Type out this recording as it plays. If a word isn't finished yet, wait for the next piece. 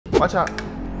Watch out.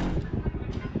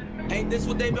 Ain't this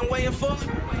what they've been waiting for?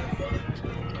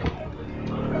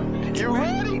 You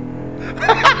ready?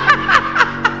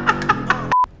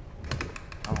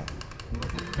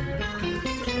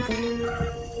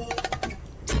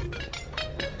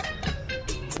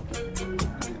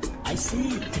 I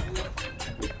see.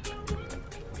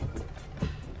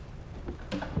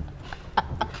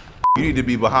 You need to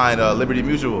be behind Liberty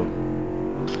Mutual.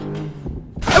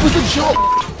 That was a joke.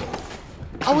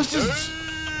 I was just.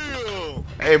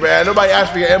 Hey man, nobody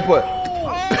asked for your input.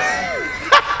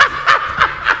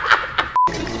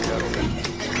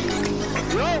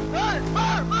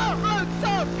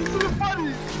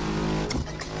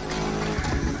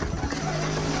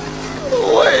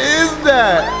 What is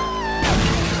that?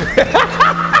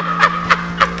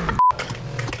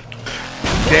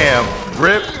 Damn,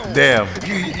 Rip, damn.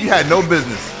 You had no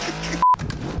business.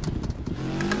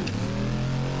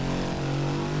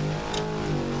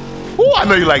 Ooh, I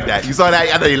know you like that. You saw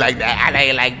that? I know you like that. I know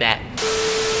you like that.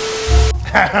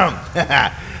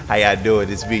 How y'all doing?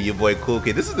 This be your boy Cool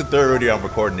Kid. This is the third video I'm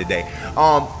recording today.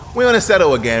 We on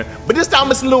Assetto again, but this time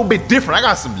it's a little bit different. I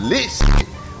got some lit shit.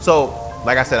 So,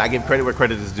 like I said, I give credit where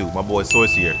credit is due. My boy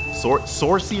Sorcier.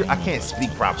 Sorcier? I can't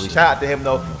speak properly. Shout out to him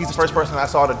though. He's the first person I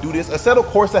saw to do this. Assetto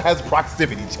Corsa has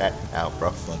proximity chat now,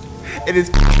 bro. It is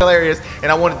hilarious, and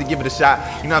I wanted to give it a shot.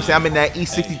 You know what I'm saying? I'm in that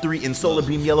E63 in solar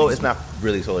beam yellow. It's not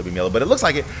really solar beam yellow, but it looks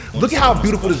like it. Look at how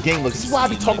beautiful this game looks. This is why I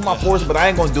be talking about Forza, but I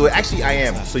ain't gonna do it. Actually, I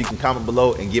am. So you can comment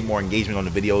below and get more engagement on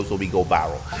the videos so we go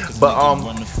viral. But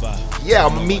yeah,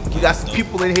 I'm gonna meet. We got some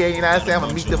people in here. You know what I'm saying? I'm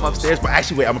gonna meet them upstairs. But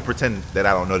actually, wait. I'm gonna pretend that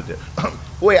I don't know that.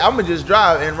 Wait, I'm gonna just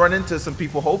drive and run into some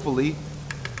people. Hopefully.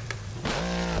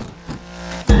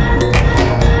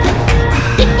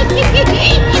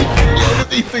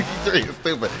 This E63 is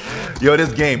stupid. Yo,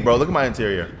 this game, bro. Look at my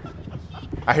interior.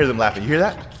 I hear them laughing. You hear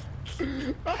that?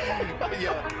 Ain't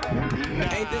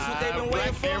this what they've been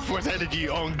waiting for? Air Force energy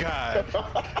on God.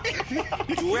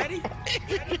 You ready?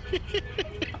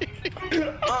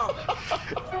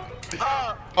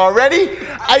 Already?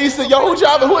 I used to, yo,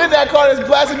 who in that car that's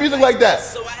blasting music like that?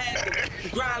 So I had to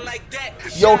grind like that.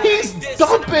 Yo, he's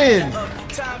dumping.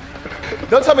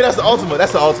 Don't tell me that's the Ultima.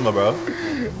 That's the Ultima, bro.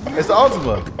 It's the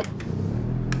Ultima.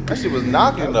 That shit was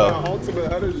knocking though.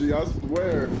 Ultimate energy, I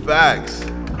swear. Facts.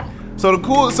 So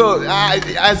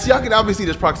as y'all can obviously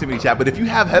there's proximity chat, but if you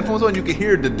have headphones on, you can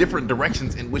hear the different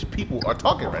directions in which people are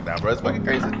talking right now, bro. It's fucking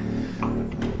crazy.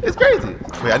 It's crazy.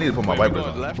 Wait, I need to put my wipers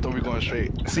on. Left or we going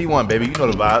straight? C1, baby. You know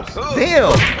the vibes.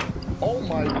 Damn. Oh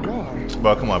my god.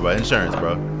 Bro, come on, bro. Insurance,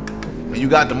 bro. And you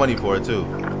got the money for it too.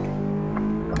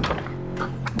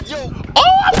 Yo.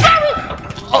 Oh, I'm sorry.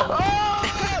 Oh.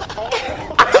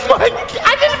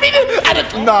 I didn't mean it.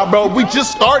 Nah, bro. We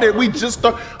just started.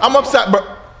 I'm upset,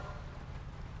 bro.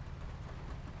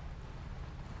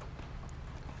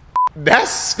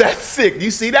 That's sick. You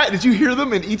see that? Did you hear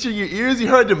them in each of your ears? You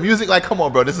heard the music? Like, come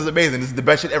on, bro. This is amazing. This is the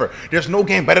best shit ever. There's no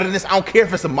game better than this. I don't care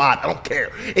if it's a mod. I don't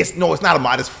care. It's not a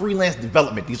mod. It's freelance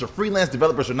development. These are freelance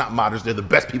developers. They're not modders. They're the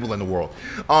best people in the world.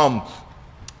 Do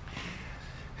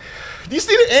you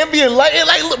see the ambient light?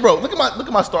 Like, look, bro. Look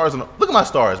at my stars. Look at my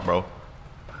stars, bro.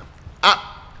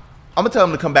 I'm gonna tell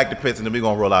them to come back to pits and then we're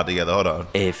gonna roll out together. Hold on.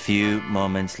 A few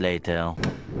moments later.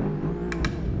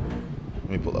 Let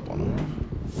me pull up on them.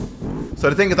 So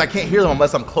the thing is, I can't hear them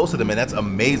unless I'm close to them, and that's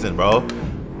amazing, bro.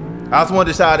 I also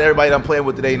wanted to shout out to everybody that I'm playing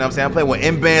with today. You know what I'm saying? I'm playing with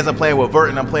M-Bands, I'm playing with Vert,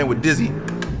 and I'm playing with Dizzy.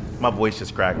 My voice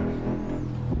just cracked.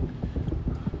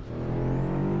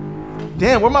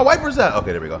 Damn, where my wipers at?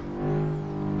 Okay, there we go.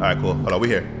 All right, cool. Hold on, we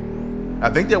here. I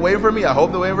think they're waiting for me. I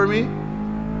hope they're waiting for me.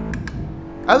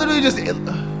 I literally just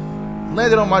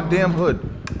landed on my damn hood.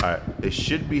 All right, it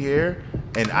should be here,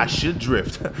 and I should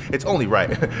drift. It's only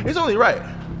right. It's only right.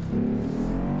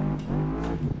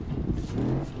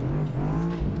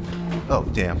 Oh,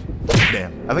 damn.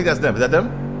 Damn. I think that's them. Is that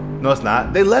them? No, it's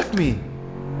not. They left me.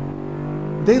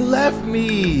 They left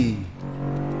me.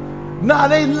 Nah,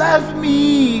 they left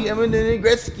me. I'm in the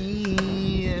Gretzky.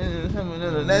 I'm in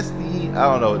the Nesty. I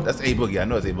don't know. That's A Boogie. I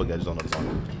know it's A Boogie. I just don't know the song.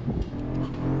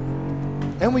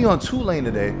 And we on 2-lane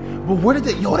today. But where did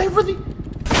they? Yo, they really?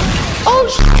 Oh,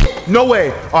 shit. No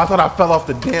way. Oh, I thought I fell off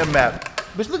the damn map.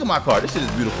 Bitch, look at my car. This shit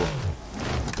is beautiful.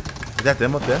 Is that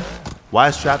them up there? Why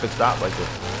is traffic stopped like this?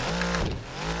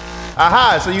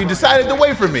 Aha, so you decided to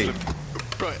wait for me.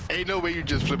 Bro, ain't no way you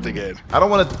just flipped again. I don't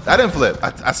want to, I didn't flip.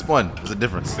 I spun. There's a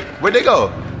difference. Where'd they go?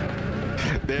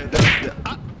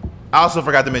 I also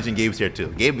forgot to mention Gabe's here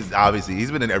too. Gabe is obviously,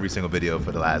 he's been in every single video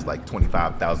for the last like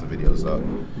 25,000 videos. So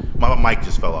my mic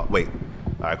just fell off. Wait.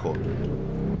 All right, cool.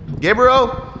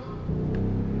 Gabriel?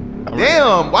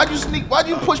 Damn, why'd you sneak? Why'd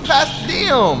you push past?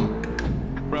 Damn.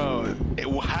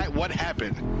 What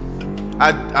happened?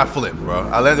 I flipped, bro.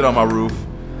 I landed on my roof.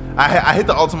 I hit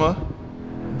the Ultima.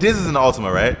 Diz is in the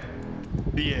Ultima, right?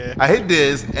 Yeah. I hit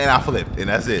Diz and I flipped, and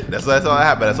that's it. That's all that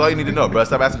happened. That's all you need to know, bro.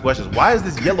 Stop asking questions. Why is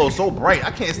this yellow so bright?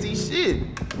 I can't see shit.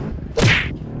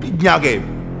 Now, Gabe.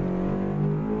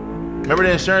 Remember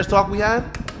the insurance talk we had?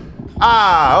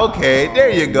 Ah, okay.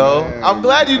 There you go. I'm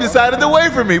glad you decided to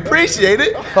wait for me. Appreciate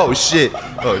it. Oh shit.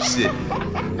 Oh shit.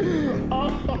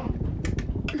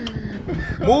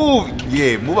 Move.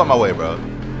 Yeah, move out my way, bro.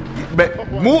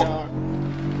 Move.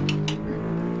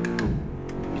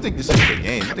 You think this is a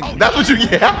game? You think that's what you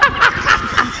get?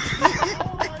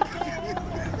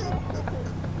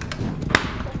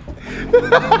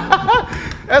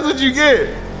 That's what you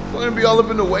get. I'm gonna be all up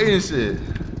in the way and shit.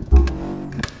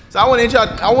 So I want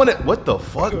to what the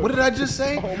fuck? What did I just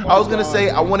say? I was gonna say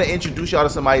I want to introduce y'all to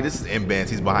somebody. This is M-Bands.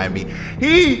 He's behind me.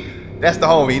 That's the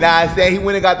homie. Nah, I said he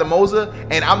went and got the Moza,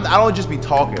 and I don't just be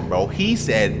talking, bro. He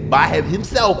said by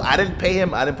himself. I didn't pay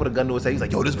him. I didn't put a gun to his head. He's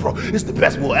like, yo, this is the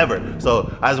best wool ever.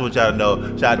 So I just want y'all to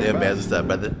know. Shout out to M-Bands. What's up,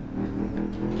 brother?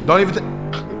 Don't even. No,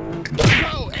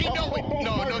 ain't no way.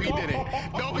 No, he didn't.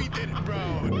 No, he didn't,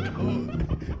 bro. No.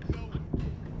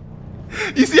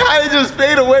 You see how it just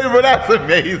fade away, bro? That's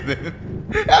amazing.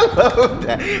 I love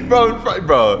that,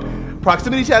 bro.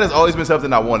 Proximity chat has always been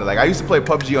something I wanted. Like I used to play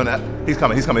PUBG on that. He's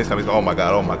coming. Oh my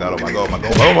god. That's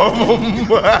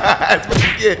what you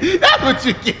get. That's what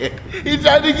you get. He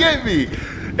tried to get me.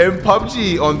 And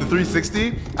PUBG on the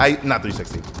 360, not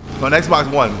 360. On Xbox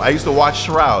One, I used to watch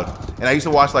Shroud, and I used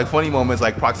to watch like funny moments,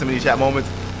 like proximity chat moments.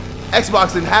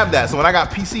 Xbox didn't have that, so when I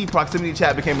got PC, proximity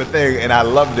chat became a thing, and I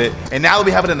loved it. And now that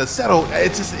we have it in Assetto,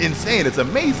 it's just insane. It's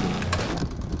amazing.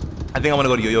 I think I want to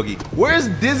go to Yoyogi. Where's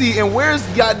Dizzy and where's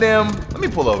goddamn? Let me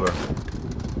pull over.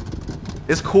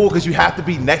 It's cool because you have to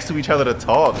be next to each other to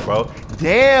talk, bro.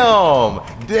 Damn.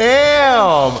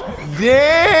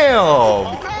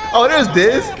 Oh, there's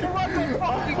Diz.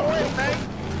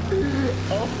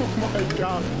 Oh my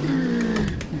god.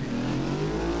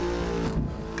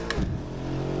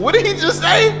 What did he just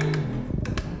say?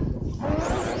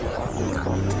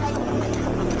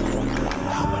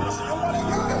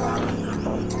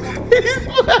 He's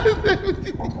blasting.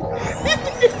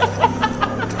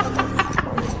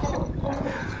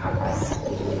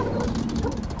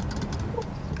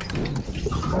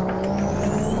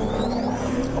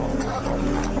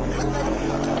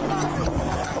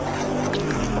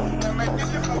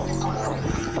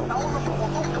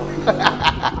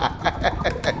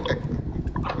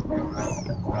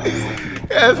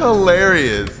 That's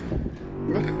hilarious.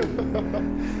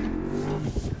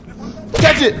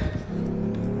 Catch it.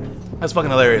 That's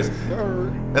fucking hilarious.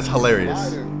 That's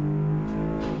hilarious.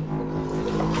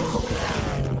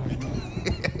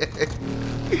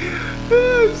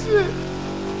 Oh, shit.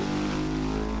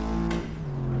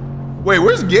 Wait,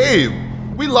 where's Gabe?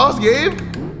 We lost Gabe?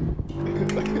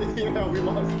 Yeah, we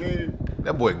lost Gabe.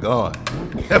 That boy gone.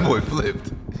 That boy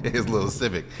flipped. His little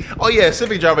Civic. Oh yeah,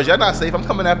 Civic drivers, y'all not safe. I'm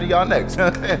coming after y'all next. Y'all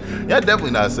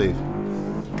definitely not safe.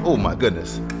 Oh my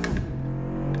goodness.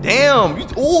 Damn.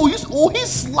 He's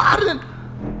sliding.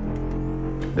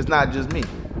 It's not just me.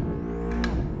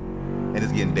 And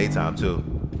it's getting daytime too.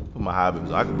 Put my high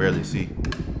beams on. I can barely see.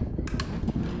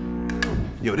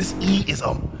 Yo, this E is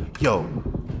yo.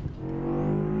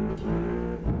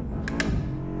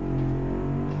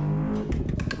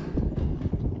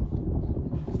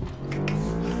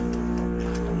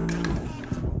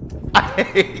 I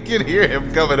can hear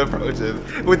him coming approaching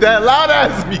with that loud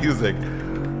ass music.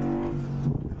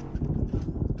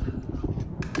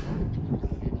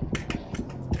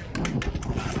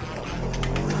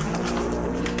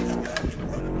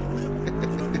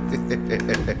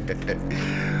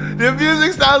 The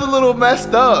music sounds a little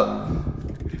messed up.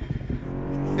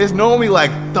 It's normally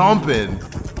like thumping.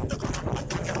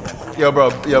 Yo, bro.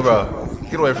 Get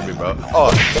away from me, bro.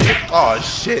 Oh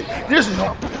shit. There's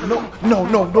no,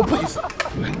 please.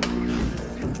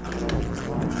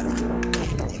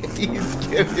 He's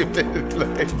getting it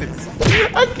like this.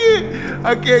 I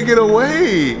can't get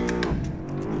away.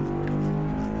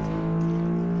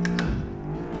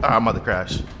 Alright, I'm about to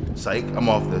crash. Psych, I'm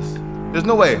off this. There's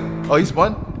no way. Oh, he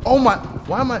spun? Oh my,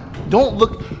 why am I? Don't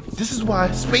look. This is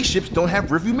why spaceships don't have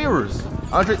rearview mirrors.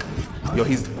 Andre, yo,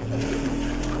 he's.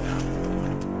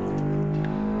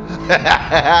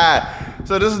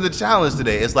 So this is the challenge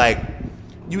today. It's like,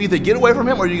 you either get away from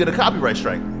him or you get a copyright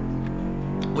strike.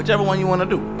 Whichever one you want to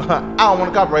do. I don't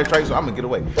want a copyright strike, so I'm gonna get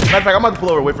away. Matter of fact, I'm about to pull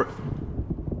over and wait for.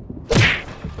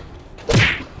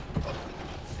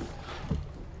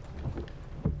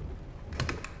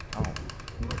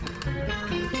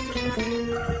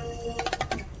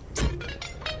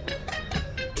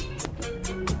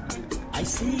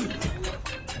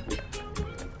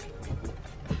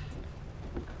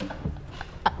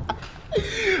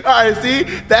 All right, see,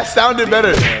 that sounded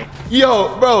better.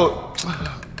 Yo, bro.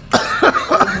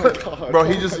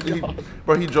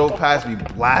 Bro, he drove past me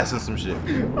blasting some shit.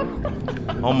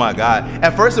 Oh my God.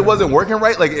 At first it wasn't working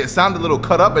right. Like it sounded a little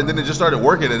cut up and then it just started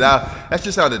working and that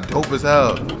just sounded dope as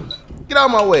hell. Get out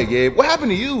of my way, Gabe. What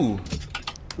happened to you?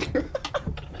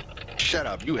 Shut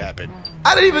up, you happened.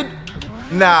 I didn't even,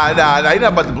 nah, you're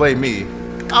not about to blame me.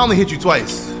 I only hit you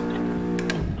twice.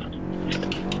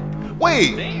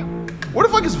 Wait, where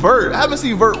the fuck is Vert? I haven't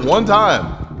seen Vert one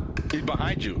time. He's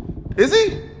behind you. Is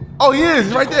he? Oh, he is.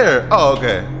 He's right there. Oh,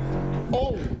 okay.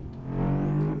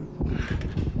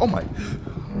 Oh my.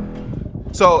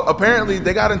 So apparently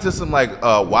they got into some like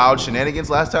wild shenanigans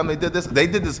last time they did this. They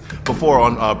did this before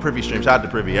on Privy stream. Shout out to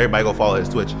Privy. Everybody go follow his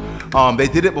Twitch. They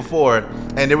did it before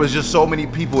and there was just so many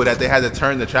people that they had to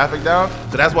turn the traffic down.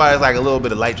 So that's why it's like a little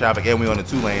bit of light traffic and we on the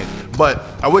 2-lane. But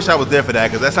I wish I was there for that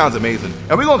because that sounds amazing.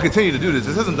 And we're gonna continue to do this.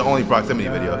 This isn't the only proximity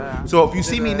video. So if you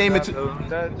see me name it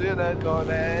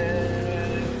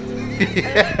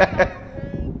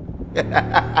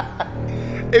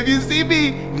if you see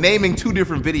me naming 2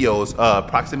 different videos,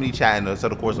 proximity chat and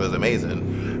Assetto Corsa is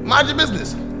amazing. Mind your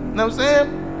business. You know what I'm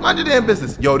saying? Mind your damn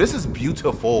business. Yo, this is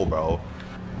beautiful, bro.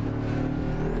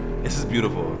 This is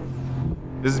beautiful.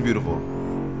 This is beautiful.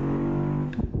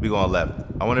 We going left.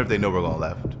 I wonder if they know we're going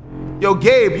left. Yo,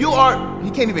 Gabe, you are.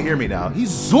 He can't even hear me now. He's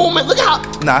zooming. Look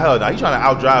out. Nah, hell no. He's trying to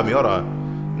outdrive me. Hold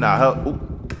on. Nah, hell. Ooh.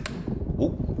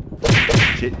 Ooh.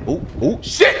 Shit. Ooh. Ooh.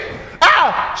 Shit.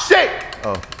 Ah. Shit.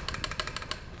 Oh.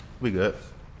 We good.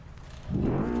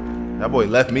 That boy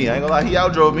left me. I ain't gonna lie. He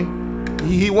outdrove me.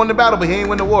 He won the battle, but he ain't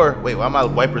win the war. Wait, why my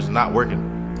wipers not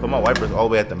working? Put my wipers all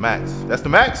the way at the max. That's the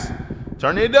max?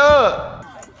 Turn it up.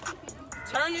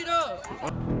 Turn it up.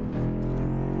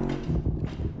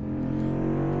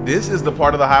 This is the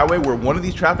part of the highway where one of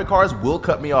these traffic cars will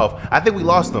cut me off. I think we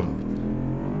lost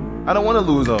them. I don't want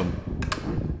to lose them.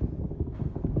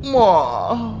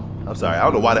 I'm sorry. I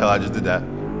don't know why the hell I just did that.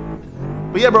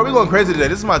 But yeah, bro, we going crazy today.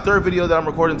 This is my 3rd video that I'm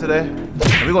recording today.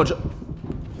 And we gonna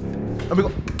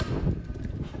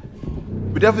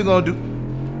we definitely gonna do.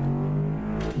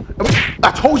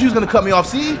 I told you he was gonna cut me off.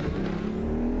 See,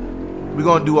 we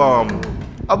gonna do a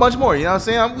bunch more. You know what I'm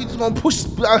saying? We just gonna push.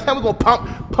 We gonna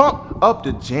pump up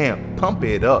the jam, pump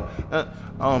it up. I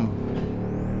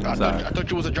thought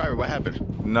you was a driver. What happened?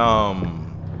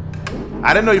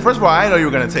 I didn't know you. First of all, I didn't know you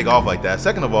were gonna take off like that.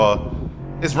 Second of all,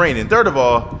 it's raining. Third of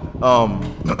all,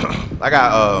 I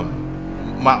got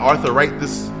my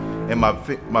arthritis in my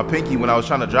pinky when I was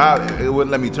trying to drive. It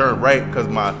wouldn't let me turn right because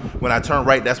when I turn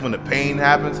right, that's when the pain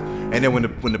happens. And then when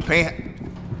the pain,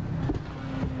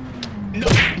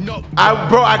 No.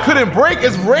 bro, I couldn't brake.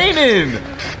 It's raining.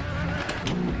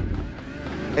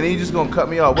 And then you just gonna cut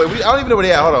me off. Wait, I don't even know where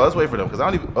they at. Hold on, let's wait for them because I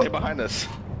don't even. They're behind us.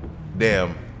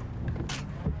 Damn.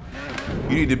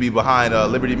 You need to be behind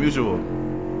Liberty Mutual.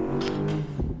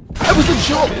 That was a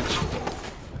joke.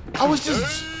 I was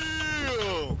just.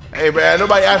 Hey man,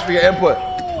 nobody asked for your input.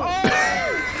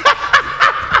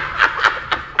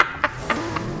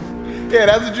 Yeah,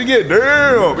 that's what you get.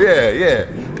 Damn. Yeah.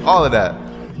 All of that.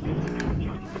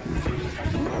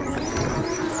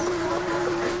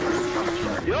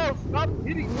 Yo, stop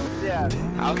hitting me. Yeah.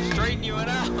 I'll straighten you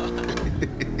out.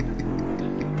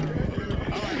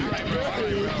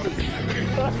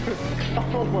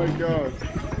 Oh my God.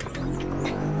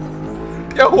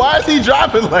 Yo, why is he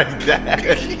driving like that?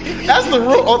 That's the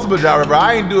real ultimate driver, bro.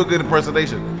 I ain't do a good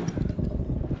impersonation.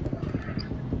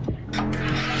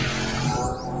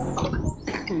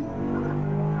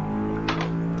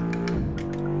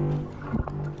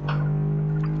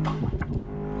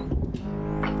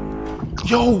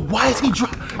 Yo, why is he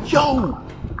driving? Yo,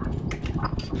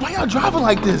 why y'all driving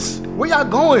like this? Where y'all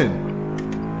going?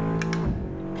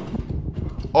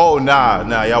 Oh, nah,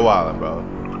 y'all wildin', bro.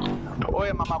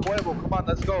 Oye, mama huevo, come on,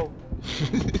 let's go.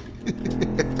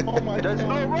 Oh my There's God.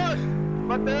 no rush,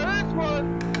 but there is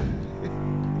one.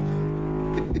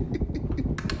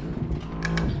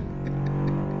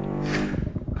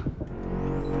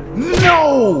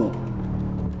 No!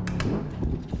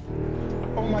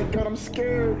 Oh my God, I'm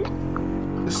scared.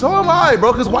 So am I,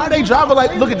 bro. Cause why are they driving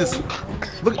like? Look at this.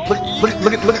 Look at this.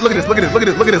 Look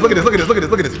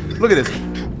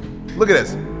at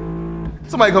this.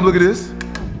 Somebody come look at this.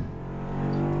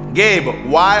 Gabe,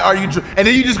 why are you? And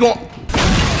then you just go.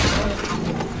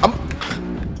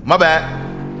 My bad.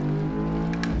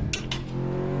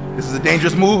 This is a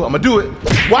dangerous move. I'm gonna do it.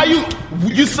 Why you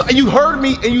heard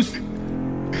me and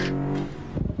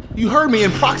you heard me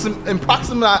in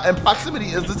proximity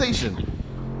is the station.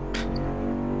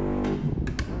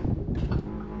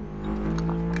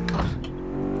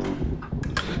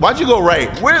 Why'd you go right?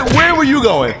 Where were you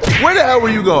going? Where the hell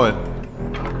were you going?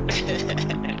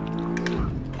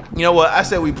 You know what? I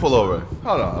said we pull over.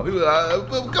 Hold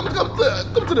on. Come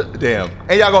to the damn.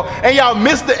 And y'all go. And y'all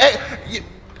missed the.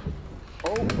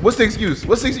 What's the excuse?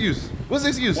 What's the excuse? What's the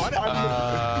excuse? Wait,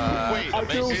 I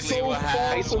feel basically so what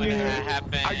far from you.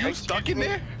 happened? Are you stuck in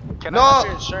there? Can No. I have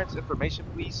your insurance information,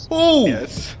 please? Who?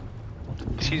 Yes.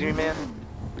 Excuse me, man.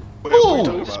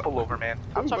 Who? Just pull over, man.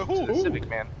 I'm talking to the Civic,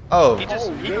 man. Oh. He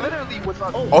literally was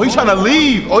on. Oh, he's trying to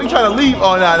leave. Oh, he's trying to leave.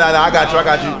 Oh, nah. I got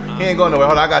you. He ain't going nowhere.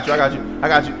 Hold on. I got you. I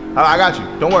got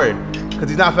you. Don't worry. Because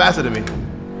he's not faster than me.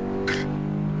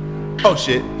 Oh,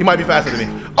 shit. He might be faster than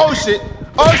me. Oh, shit.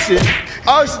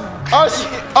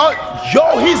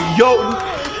 Yo,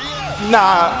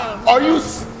 Nah. Are you...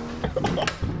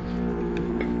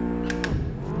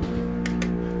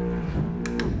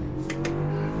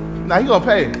 Nah, he gonna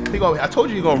pay. I told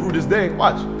you he gonna rue this day.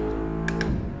 Watch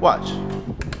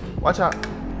out.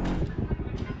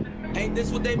 Ain't this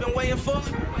what they've been waiting for?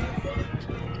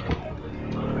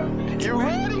 You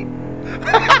ready?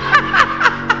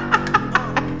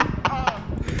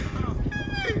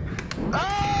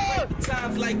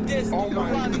 Times like this.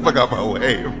 Get the fuck out my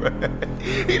way, bro.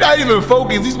 He not even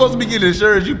focused. He's supposed to be getting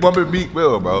insurance. You bumping Meek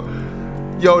Mill, bro.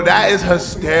 Yo, that is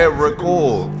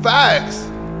hysterical. Facts.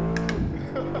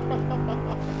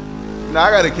 Nah, I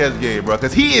gotta catch Gabe, bro.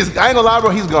 Cause he is, I ain't gonna lie,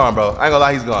 bro, he's gone, bro. I ain't gonna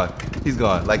lie, he's gone. He's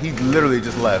gone. Like, he literally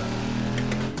just left.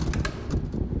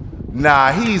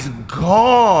 Nah, he's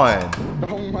gone.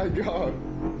 Oh my god.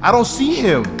 I don't see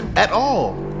him at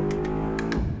all.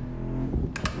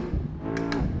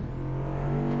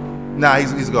 Nah,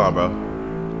 he's gone, bro.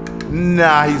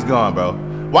 Nah, he's gone, bro.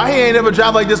 Why he ain't ever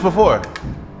drive like this before?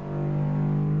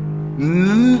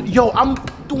 Yo, I'm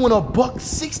doing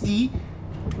 $160.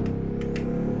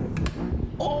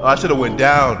 Oh, I should have went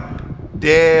down.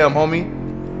 Damn, homie.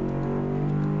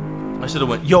 I should have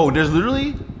went. Yo, there's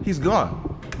literally, he's gone.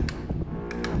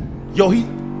 Yo, all right,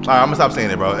 I'm gonna stop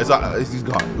saying it, bro. He's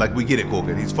gone. Like, we get it, cool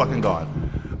kid. He's fucking gone.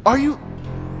 Are you?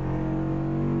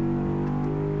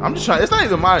 I'm just trying. It's not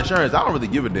even my insurance. I don't really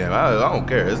give a damn. I don't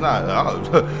care. It's not.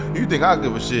 You think I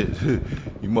give a shit?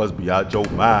 You must be out your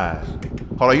mind.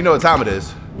 Hold on. You know what time it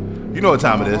is. You know what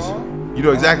time it is. You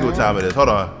know exactly what time it is. Hold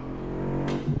on.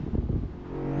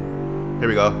 Here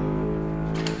we go.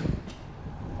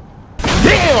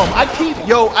 Damn! I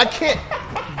can't.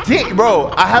 Damn,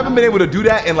 bro. I haven't been able to do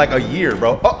that in like a year,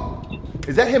 bro. Oh,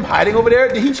 is that him hiding over there?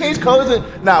 Did he change colors?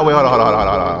 Nah, wait, hold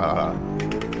on.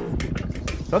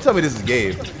 Don't tell me this is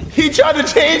Gabe. He tried to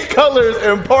change colors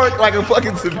and park like a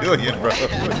fucking civilian, bro.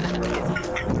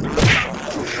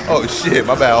 Oh shit,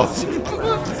 my bad.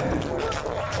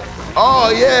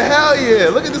 Oh yeah, hell yeah.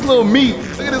 Look at this little meat.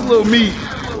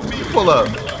 Pull up.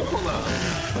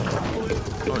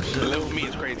 Oh shit, little meat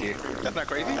is crazy. That's not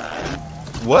crazy?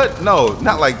 What? No,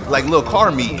 not like little car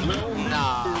meat.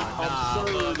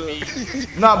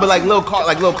 Nah, but like little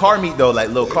car meat though, like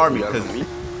little car meat. Cause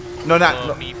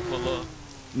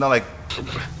no, like,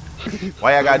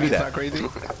 why y'all gotta do that? Crazy.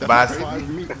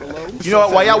 You know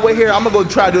what? While y'all wait here, I'm gonna go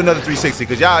try to do another 360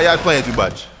 because y'all playing too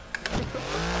much.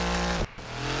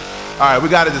 All right, we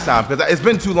got it this time because it's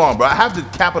been too long, bro. I have to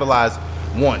capitalize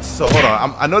once. So hold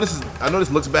on. I know this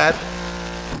looks bad.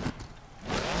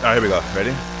 All right, here we go.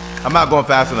 Ready? I'm not going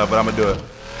fast enough, but I'm gonna do it.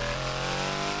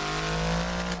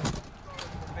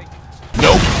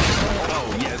 Nope.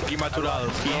 Oh yes, give my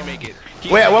 $2. He didn't make it.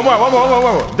 Wait, one more.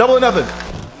 Double or nothing.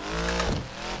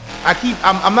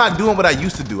 I'm not doing what I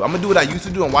used to do. I'm gonna do what I used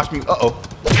to do and watch me.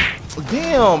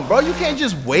 Damn, bro, you can't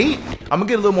just wait. I'm gonna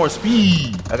get a little more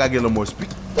speed. I gotta get a little more speed.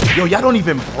 Yo, y'all don't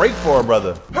even break for a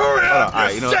brother. Hurry up, all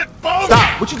right, you know.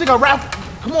 Stop. What you think of RAV?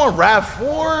 Come on,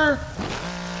 RAV4.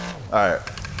 All right.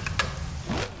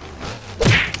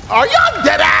 Are y'all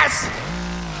dead ass?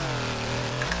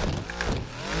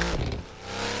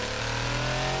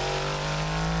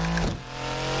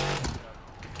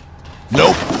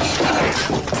 Nope.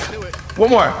 One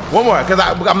more, because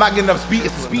I'm not getting enough speed.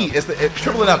 It's the speed. It's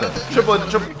triple another. Triple.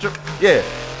 Yeah.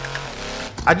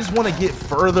 I just want to get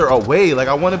further away. Like,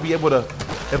 I want to be able to,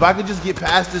 if I could just get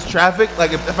past this traffic,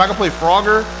 like if I could play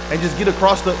Frogger and just get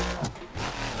across the.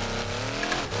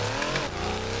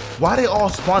 Why they all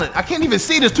spawning? I can't even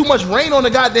see. There's too much rain on the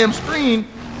goddamn screen.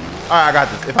 All right, I got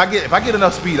this. If I get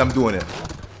enough speed, I'm doing it.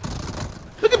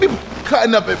 Look at me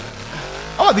cutting up it.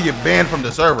 I'm about to get banned from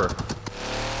the server.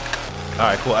 All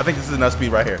right, cool. I think this is enough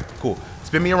speed right here. Cool.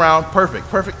 Spin me around. Perfect.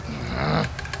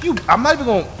 I'm not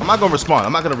gonna respond.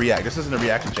 I'm not gonna react. This isn't a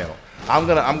reaction channel. I'm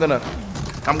gonna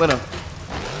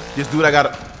just do what I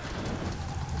gotta.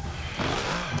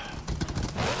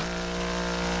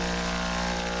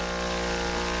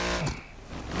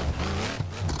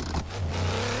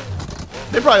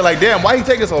 They probably like, damn, why he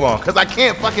taking so long? Cause I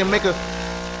can't fucking make a.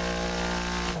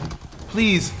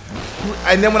 Please.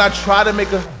 And then when I try to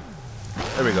make a.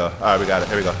 There we go. All right, we got it.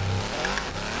 Here we go.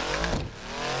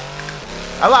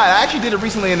 I lied. I actually did it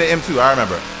recently in the M2. I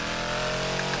remember.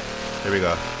 Here we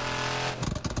go.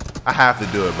 I have to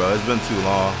do it, bro. It's been too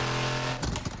long.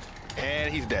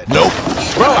 And he's dead. Nope.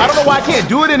 Bro, I don't know why I can't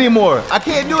do it anymore. I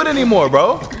can't do it anymore,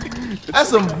 bro. That's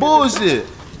some bullshit.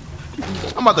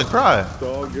 I'm about to cry. It's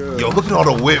all good. Yo, look at all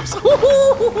the whips. I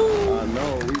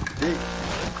know, we think.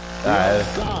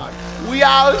 Alright. We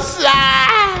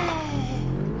outside.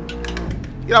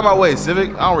 Get out of my way,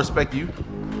 Civic. I don't respect you.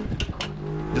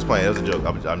 Just playing. It was a joke.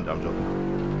 I'm joking.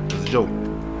 It was a joke.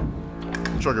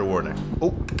 Trigger warning.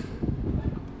 Oh.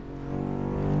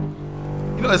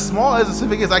 You know, as small as the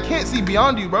Civic is, I can't see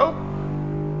beyond you, bro.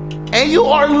 And you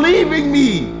are leaving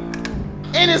me.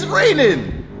 And it's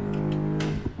raining.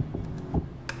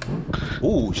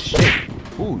 Oh shit.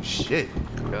 Oh shit.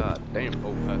 God damn.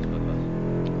 Oh, fast.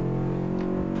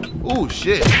 Oh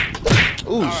shit.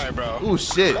 Oh right, bro. Oh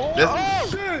shit. Oh,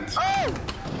 shit.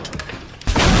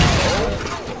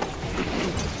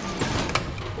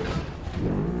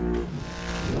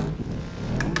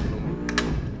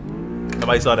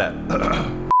 Nobody saw that.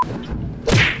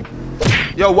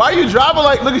 Yo, why are you driving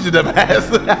like? Look at you, dumb ass.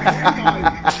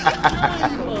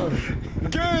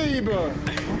 Gabe!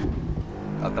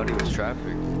 I thought he was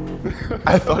traffic.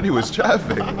 I thought he was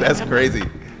traffic. That's crazy.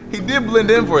 He did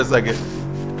blend in for a second.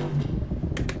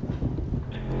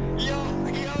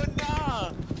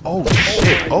 Nah. Oh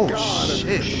shit. Oh God.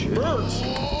 shit. Burks,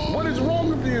 what is wrong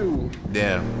with you?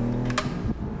 Damn.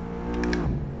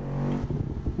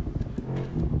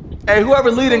 Hey,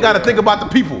 whoever leading got to think about the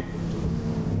people.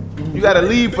 You got to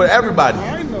lead for everybody.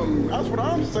 Behind them. That's what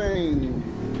I'm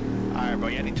saying. All right, bro.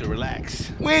 You need to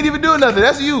relax. We ain't even doing nothing.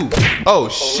 That's you. Oh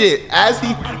shit. As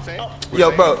he. I'm saying.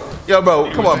 Yo, bro.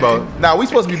 Come on, bro. Nah, we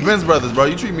supposed to be Benz brothers, bro.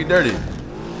 You treat me dirty.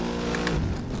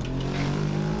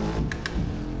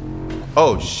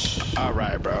 Oh shh. All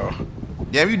right, bro.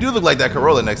 Damn, you do look like that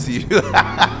Corolla next to you.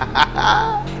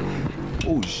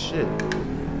 Oh shit.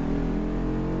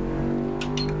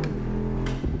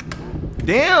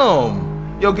 Damn.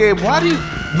 Yo, Gabe, why do you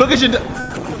look at your?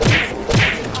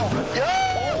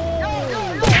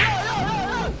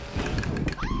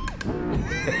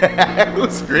 Who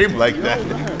screamed like that?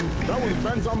 That was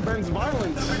Benz on Benz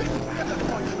violence.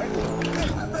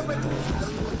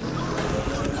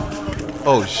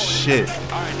 Oh shit. All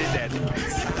right, did that.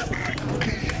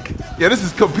 Yeah, this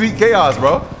is complete chaos,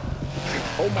 bro.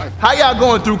 Oh my. How y'all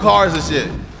going through cars and shit?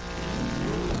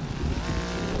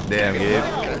 Damn, Gabe.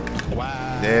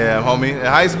 Wow. Damn, homie. In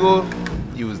high school,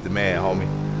 you was the man, homie.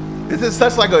 This is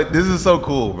such like a. This is so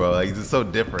cool, bro. Like, it's so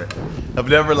different. I've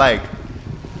never like.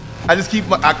 I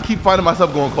keep finding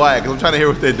myself going quiet because I'm trying to hear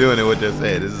what they're doing and what they're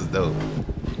saying. This is dope.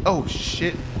 Oh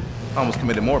shit! I almost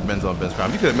committed more Benz on Benz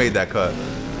crime. You could have made that cut.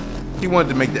 He wanted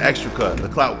to make the extra cut, the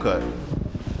clout cut.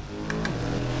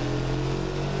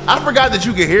 I forgot that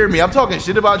you could hear me. I'm talking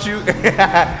shit about you,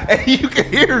 and you can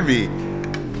hear me.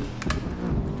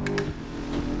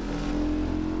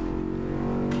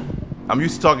 I'm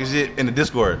used to talking shit in the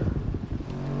Discord,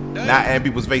 not in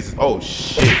people's faces. Oh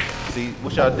shit! See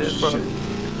what y'all did, bro?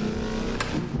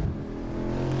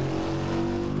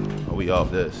 Oh, we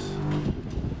off this.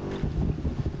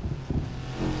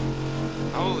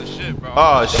 Holy shit, bro.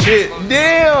 Oh shit!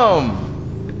 Damn!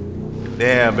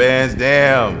 Damn, Benz.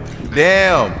 Damn!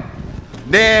 Damn!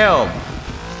 Damn!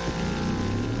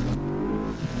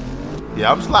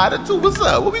 Yeah, I'm sliding too. What's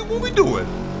up? What we doing?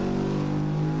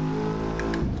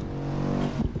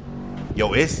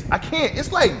 Yo, I can't.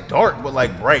 It's like dark, but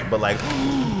like bright, but like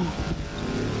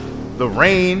the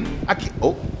rain. I can't.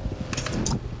 Oh.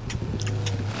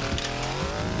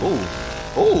 Oh.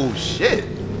 Oh shit.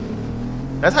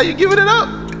 That's how you giving it up?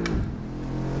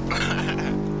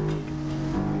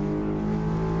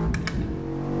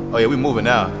 Oh yeah, we moving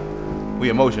now. We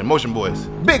in motion. Motion boys.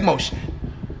 Big motion.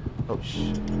 Oh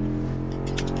shit.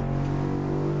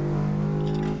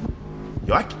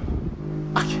 Yo, I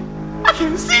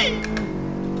can't see.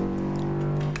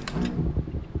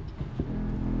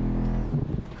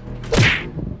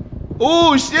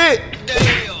 Oh shit.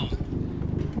 Damn.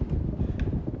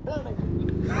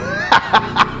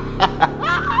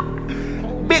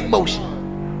 Big motion.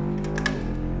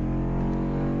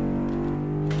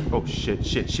 Oh shit,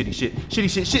 shitty shit.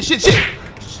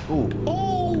 Ooh.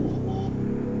 Oh!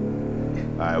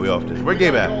 Alright, we off this. Where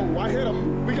Gabe at? Oh, I hit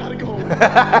him. We gotta go.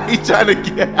 He's trying to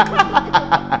get.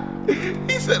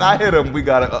 He said, I hit him. We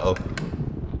gotta. Uh oh.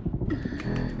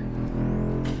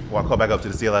 Well, I call back up to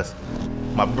the CLS.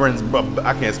 My Benz brother.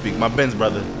 I can't speak. My Benz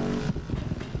brother.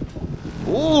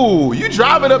 Ooh, you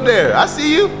driving up there. I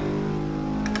see you.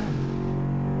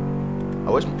 I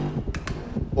wish.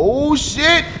 Oh,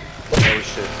 shit. Oh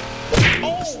shit.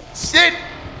 Oh, shit.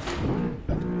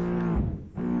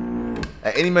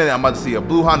 At any minute, I'm about to see a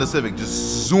blue Honda Civic just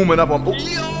zooming up on.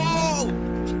 Yo!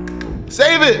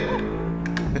 Save it!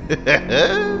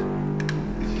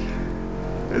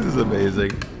 This is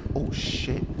amazing. Oh,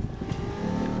 shit.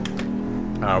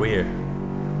 All right, we here.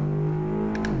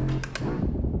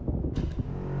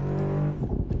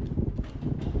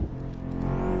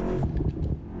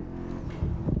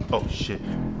 Oh, shit.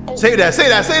 Save that, save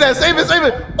that, save that, save it, save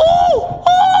it. Ooh,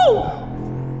 ooh.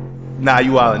 Nah,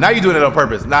 you wildin'. Now you doing it on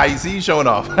purpose. Nah, you see you showing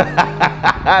off.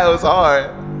 That was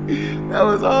hard. That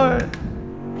was hard.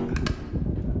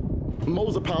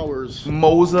 Moza powers.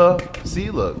 Moza.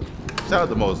 See, look. Shout out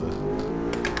to Moza.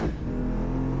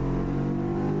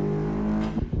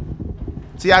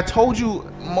 See, I told you,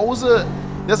 Moza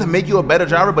doesn't make you a better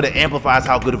driver, but it amplifies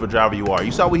how good of a driver you are.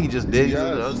 You saw what he just did. Yes.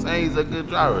 I was saying he's a good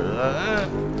driver.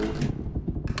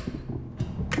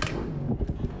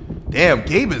 Damn,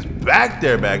 Gabe is back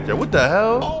there. What the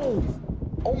hell? Oh!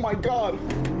 Oh my god!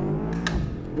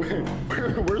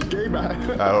 Where's Gabe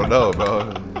at? I don't know,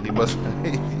 bro. He must.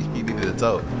 He needed a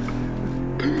tow.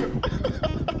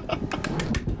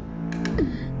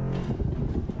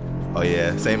 Oh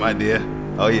yeah, same idea.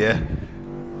 Oh yeah.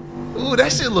 Ooh,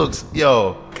 that shit looks.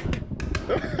 Yo.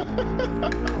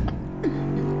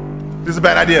 This is a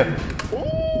bad idea.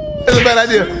 It's a bad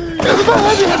idea. It's a bad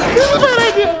idea. It's a bad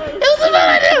idea. It's a bad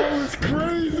idea. That was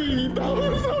crazy! That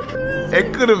was so crazy!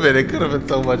 It could have been. It could have been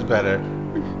so much better.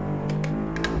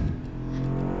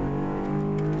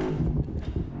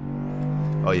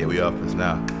 Oh yeah, we off this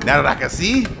now. Now that I can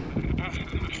see.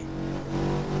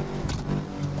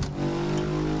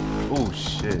 Oh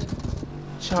shit.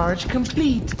 Charge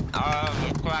complete.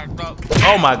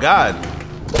 Oh my god.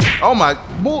 Oh my.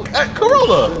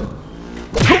 Corolla.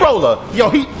 Corolla. Yo,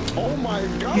 he. Oh my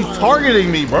god! He's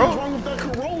targeting me, What's bro. wrong with that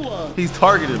Corolla? He's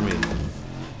targeting me.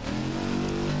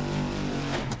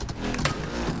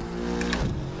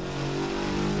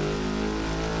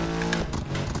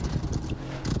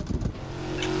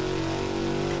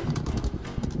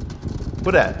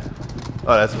 What that?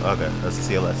 Oh, that's okay. That's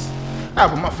the CLS. I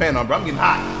put my fan on, bro. I'm getting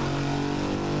hot.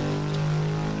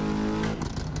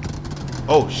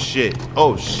 Oh shit.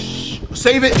 Oh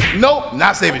save it. Nope,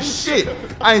 not saving shit.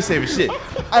 I ain't saving shit.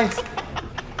 I ain't.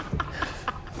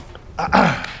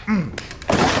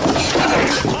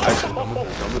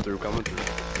 Coming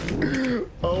through.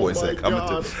 Oh Boy my said coming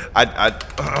god. to.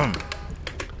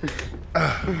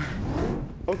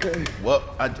 Okay. Well,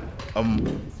 all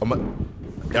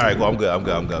right, well, I'm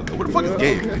good. Where the fuck is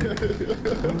Gabe?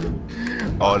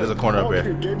 Oh, there's a corner up Okay,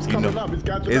 here. Gabe's You coming know- up. He's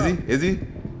got you Is he? up. Is he?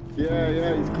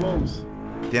 Yeah, he's close.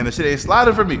 Damn, the shit ain't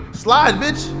sliding for me. Slide,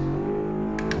 bitch.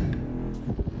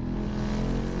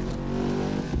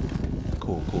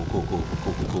 Cool.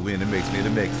 We in the mix.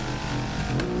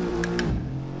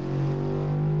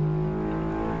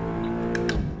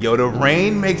 Yo, the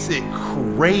rain makes it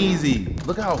crazy.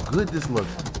 Look how good this looks.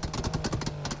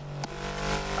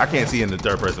 I can't see in the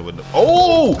third person with the.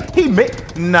 Oh, he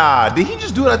made. Nah, did he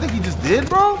just do what I think he just did,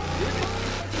 bro?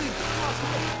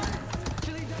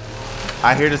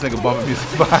 I hear this nigga bumping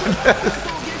music behind us.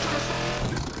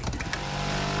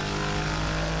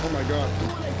 Oh my god.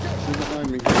 He's behind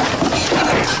me.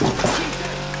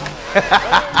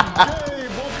 Hey,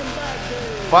 welcome back,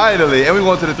 Gabe. Finally, and we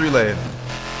going to the 3-lane.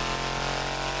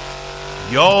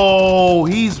 Yo,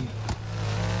 he's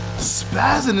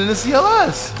spazzing in the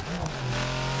CLS.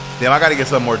 Damn, I gotta get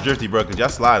something more drifty, bro, because y'all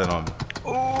sliding on me.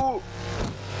 Ooh.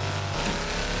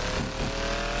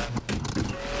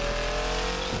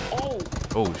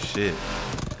 Oh, shit.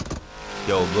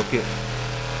 Yo, look it.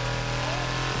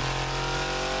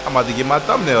 I'm about to get my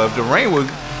thumbnail. If the rain was...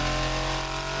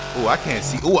 Oh, I can't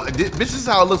see. Oh, bitch, this is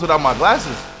how it looks without my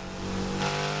glasses.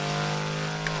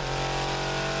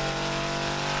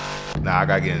 Nah, I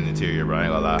gotta get in the interior, bro. I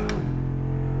ain't gonna lie.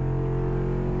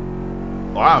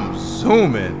 Oh, I'm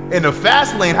zooming. In the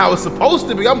fast lane, how it's supposed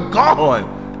to be. I'm gone.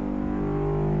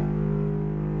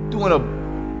 Doing a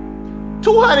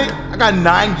 200. I got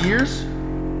 9 gears.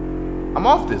 I'm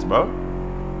off this, bro.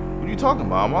 What are you talking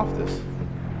about? I'm off this.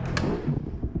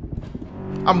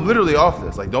 I'm literally off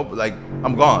this. Like, don't, like,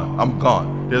 I'm gone. I'm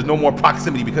gone. There's no more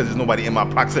proximity because there's nobody in my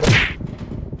proximity.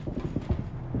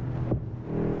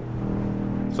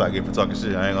 So I get for talking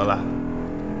shit. I ain't gonna lie.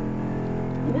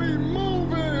 We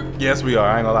moving. Yes, we are.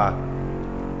 I ain't gonna lie.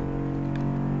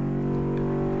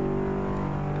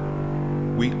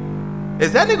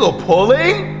 Is that nigga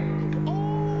pulling?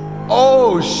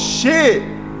 Oh shit!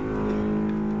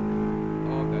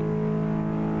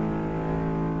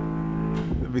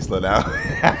 Let me slow down.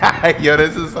 Yo,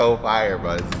 this is so fire,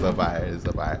 bro. This is so fire. This is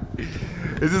so fire.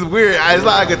 This is weird. It's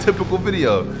not like a typical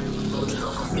video.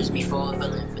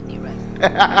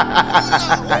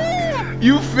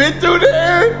 You fit through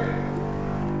there?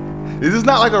 This is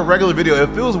not like a regular video.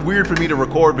 It feels weird for me to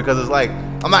record because it's like,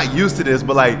 I'm not used to this,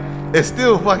 but like, it's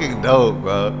still fucking dope,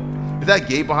 bro. Is that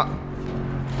gate behind?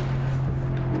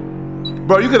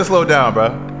 Bro, you could have slowed down,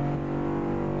 bro.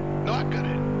 No, I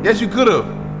couldn't. Yes, you could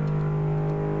have.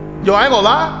 Yo, I ain't gonna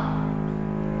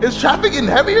lie. Is traffic getting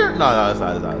heavier? No, it's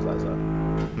not.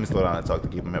 Let me slow down and talk to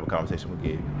Gabe and have a conversation with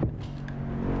Gabe.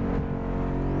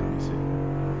 Let me see.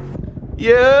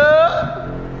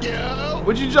 Yeah. Yo.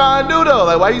 What you trying to do though?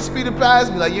 Like, why you speeding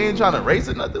past me? Like, you ain't trying to race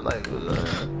or nothing? Like,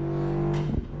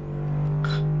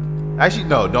 actually,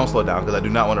 no, don't slow down because I do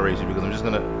not want to race you because I'm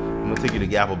gonna take you to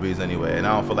Applebee's anyway, and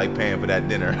I don't feel like paying for that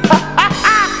dinner.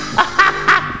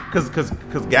 Cause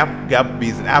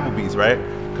Applebee's and Applebee's, right?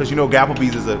 Cause you know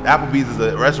Applebee's is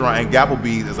a restaurant and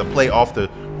Applebee's is a play off the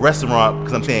restaurant.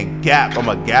 Cause I'm saying Gap, I'm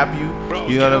gonna Gap you. Bro,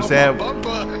 You know what I'm saying?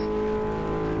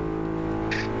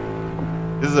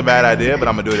 This is a bad idea, but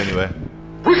I'm gonna do it anyway.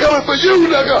 We coming for you,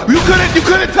 nigga. You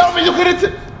couldn't tell me. You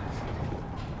couldn't.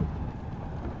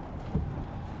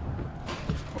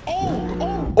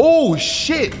 Oh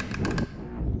shit!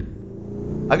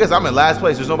 I guess I'm in last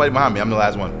place. There's nobody behind me. I'm the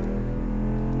last one.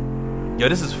 Yo,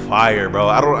 this is fire, bro.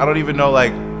 I don't even know,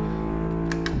 like,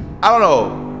 I don't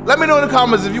know. Let me know in the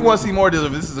comments if you want to see more of this,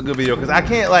 if this is a good video, because I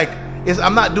can't, like,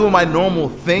 I'm not doing my normal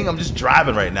thing. I'm just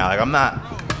driving right now. Like, I'm not.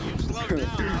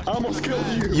 I almost killed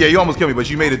you. Yeah, you almost killed me, but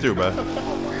you made it through, bro. I ain't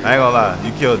gonna lie.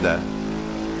 You killed that.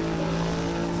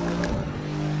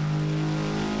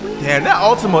 Damn, that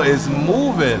Ultima is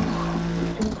moving.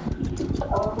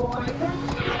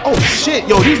 Oh, shit.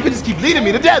 Yo, these bitches keep leading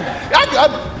me to death.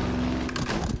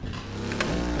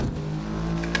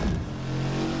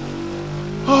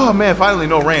 Oh man, finally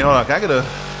no rain. Hold on, can I get a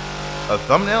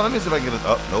thumbnail? Let me see if I can get a,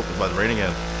 oh, nope, it's about to rain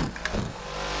again.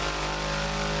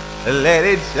 Let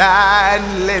it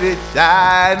shine, let it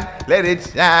shine, let it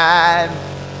shine.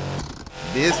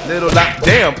 This little light,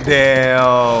 damn.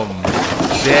 Oh,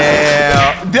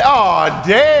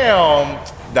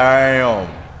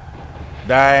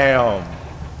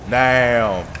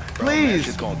 damn. Please.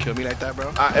 She's gonna kill me like that,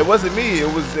 bro. It wasn't me,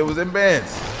 it was in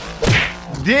Benz.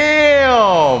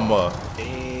 Damn.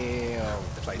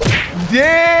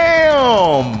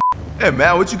 Damn! Hey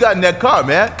man, what you got in that car,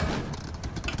 man?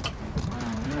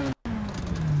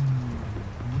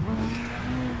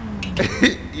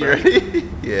 You ready?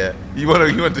 Yeah. You want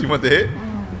the hit?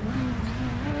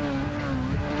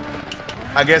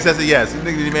 I guess that's a yes. This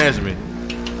nigga didn't even answer me.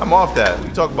 I'm off that. What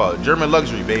you talk about? German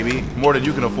luxury, baby. More than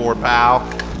you can afford, pal.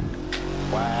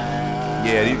 Wow.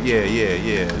 Yeah.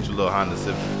 It's your little Honda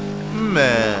Civic.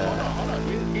 Man.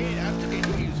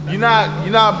 You're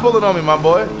not pulling on me, my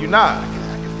boy. You're not.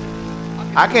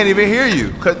 I can't even hear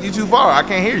you. Cause you too far. I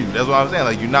can't hear you. That's what I'm saying.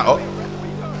 Like you're not. Oh,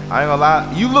 I ain't gonna lie.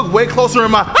 You look way closer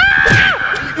in my.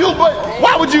 Ah! You.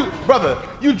 Why would you, brother?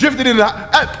 You drifted in the.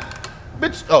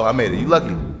 Bitch. Oh, I made it. You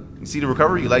lucky. You see the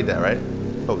recovery? You like that, right?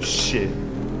 Oh shit.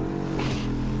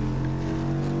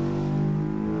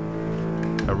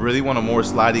 I really want a more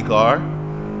slidey car.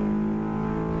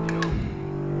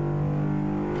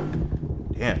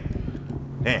 Damn.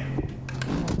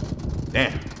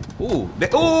 Ooh,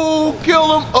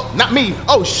 kill him. Oh, not me.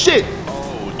 Oh, shit.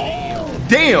 Oh,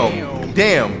 Damn.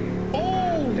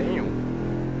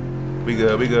 We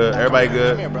good. Everybody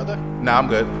good. Come here, brother. Nah, I'm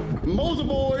good. Moza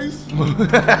boys.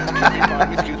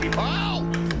 Excuse me. Oh.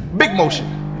 Big motion.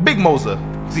 Big Moza.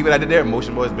 See what I did there?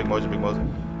 Motion boys, big motion.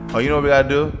 Oh, you know what we gotta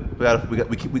do?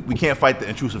 We can't fight the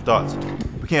intrusive thoughts.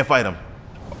 We can't fight them.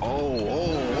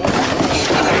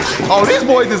 Oh, these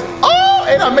boys is. Oh,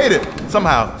 and I made it.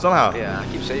 Somehow. Yeah, I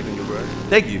keep saving you, bro.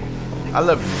 Thank you. I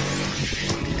love you.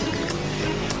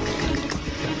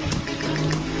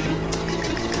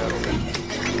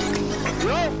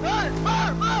 Run!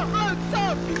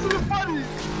 Stop! He's too funny!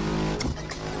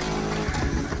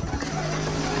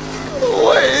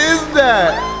 What is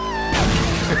that?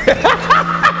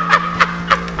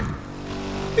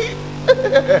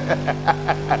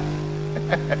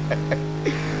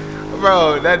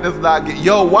 Bro, that does not get.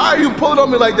 Yo, why are you pulling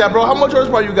on me like that, bro? How much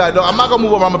horsepower you got? No, I'm not gonna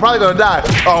move over. I'm probably gonna die.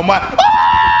 Oh my. Oh!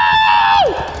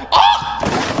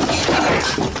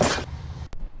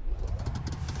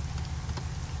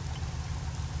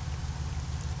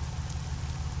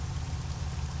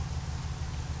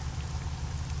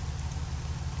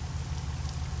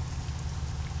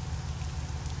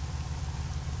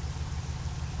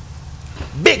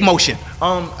 Big motion.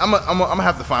 I'm gonna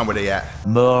have to find where they at.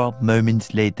 More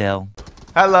moments later.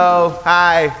 Hello.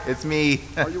 Hi. It's me.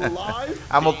 Are you alive?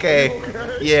 I'm okay. Are you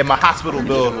okay? Yeah, my hospital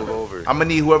bill. Move over. I'm gonna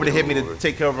need whoever to hit me to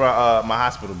take care of my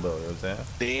hospital bill. You know what I'm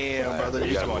saying? Damn, brother,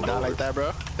 you just gonna die like that, bro?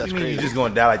 What That's you mean you crazy. just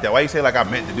gonna die like that? Why you say like I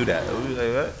meant to do that? Like,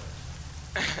 what?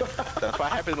 That's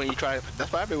what happens when you try.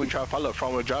 That's what happens when you try to follow a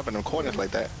front-wheel drive in them corners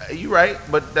like that. You right,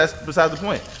 but that's besides the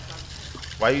point.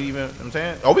 Why you even? You know what I'm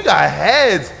saying? Oh, we got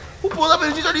heads. Who pulled up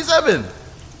in the G27?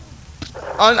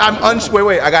 I'm unsure.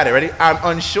 Wait, I got it. Ready? I'm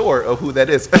unsure of who that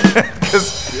is,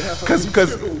 because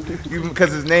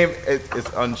his name is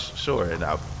unsure, and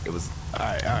it was. All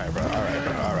right, bro.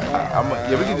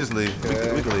 Yeah, we can just leave.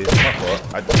 We can leave. My fault.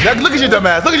 Look at your dumb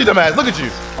ass. Look at your dumb ass. Look at you.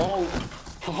 Oh,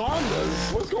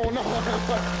 Hondas. What's going on?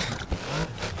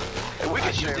 We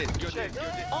can share.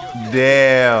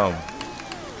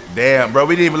 Damn, bro.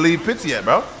 We didn't even leave pits yet,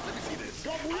 bro.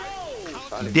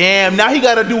 Damn. Now he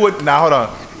gotta do it. Now hold on.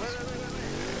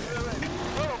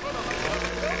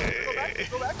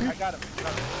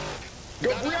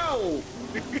 Gabriel.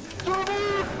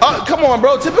 Come on,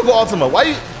 bro. Typical Ultima. Why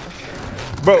you,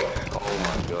 bro? Oh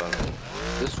my god.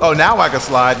 Oh, now I can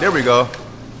slide. There we go.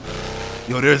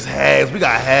 Yo, there's heads. We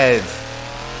got heads.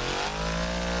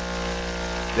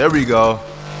 There we go.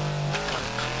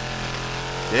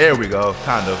 There we go.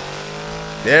 Kind of.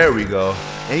 There we go.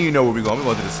 And you know where we're going. We're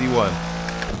going to the C1.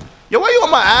 Yo, why you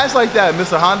on my ass like that,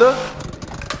 Mr. Honda?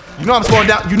 You know I'm slowing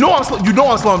down. You know I'm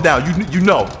slowing down. You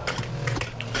know.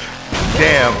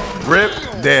 Damn. Rip.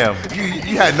 Damn.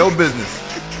 You had no business.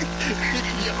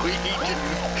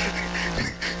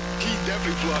 He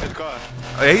definitely flew out his car.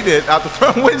 Oh, yeah, he did. Out the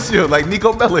front windshield like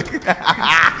Nico Bellic. He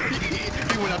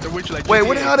went out the windshield like. Wait,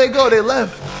 where the hell they go? They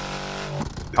left.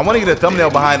 I want to get a thumbnail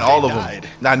behind all of them.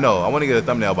 I know. I want to get a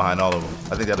thumbnail behind all of them.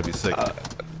 I think that'll be sick. So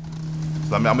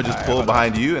I'm gonna just pull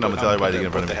behind you, and I'm gonna tell everybody to get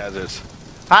in front of me. Hazards.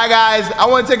 Hi guys, I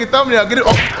want to take a thumbnail. Get it.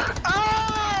 Oh.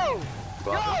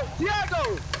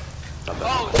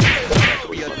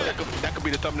 That could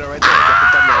be the thumbnail right there. That's the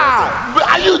thumbnail right But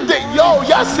are you yo,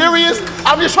 y'all serious?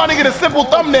 I'm just trying to get a simple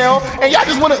thumbnail, and y'all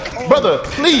just want to, brother,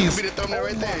 please. there. Be the thumbnail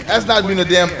right there. That's not being a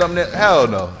damn thumbnail. Hell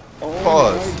no.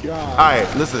 Pause. All right,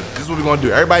 listen. This is what we're gonna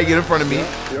do. Everybody get in front of me,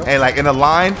 and like in a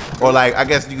line, or like I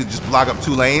guess you could just block up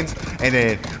 2 lanes, and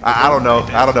then I don't know.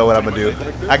 I don't know what I'm gonna do.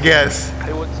 I guess.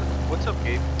 Hey, what's up,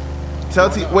 Gabe?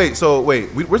 Wait.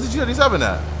 Where's the G37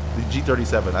 at? The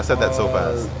G37. I said that so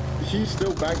fast. He's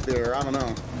still back there. I don't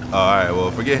know. All right.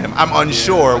 Well, forget him. I'm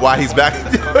unsure why he's back.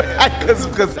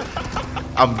 Because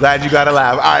I'm glad you got to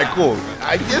laugh. All right. Cool.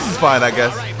 This is fine. I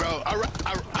guess. All right, bro.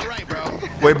 All right, bro.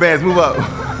 Wait, Bands, move up.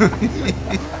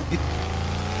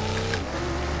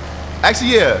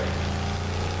 Actually, yeah.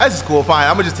 This is cool. Fine.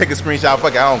 I'm gonna just take a screenshot.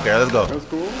 Fuck it. I don't care. Let's go. That's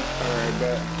cool. All right,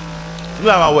 bet. Move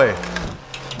out of my way.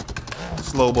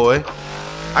 Slow boy.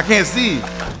 I can't see.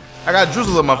 I got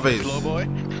drizzle on my face. Slow boy.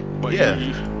 But Yeah.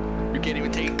 You can't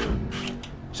even take.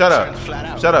 Shut up. Flat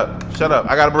out. Shut up. Shut up.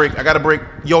 I gotta break.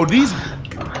 Yo,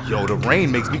 the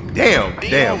rain makes me. Damn.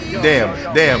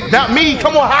 Not me.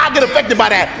 Come on. How I get affected by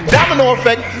that? Domino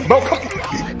effect. Bro, come.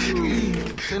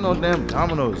 Ain't no damn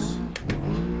dominoes.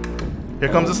 Here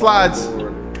comes the slides.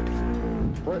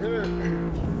 Right here.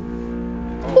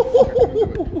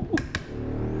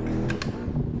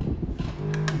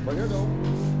 Right here, though.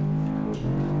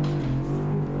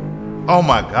 Oh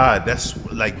my God, that's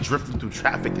like drifting through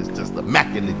traffic is just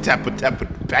immaculate.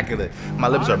 Immaculate. My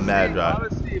lips are mad dry.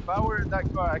 Honestly, if I were in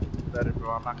that car, I could do better,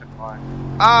 bro. I'm not gonna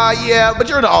lie. Yeah, but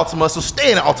you're in the Ultima, so stay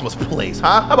in the Ultima's place,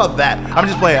 huh? How about that? I'm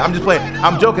just playing. I'm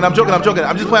joking. I'm just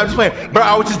playing. Bro,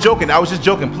 I was just joking.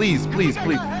 Please.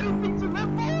 Wait,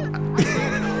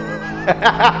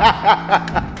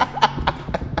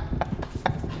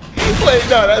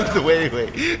 no, that's the wait.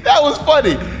 That was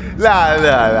funny. Nah.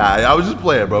 I was just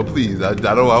playing, bro. Please. I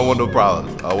don't want no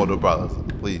problems.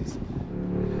 Please.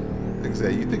 Nigga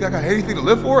say, you think I got anything to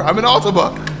live for? I'm in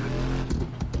Ultima.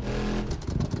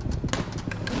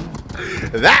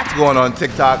 That's going on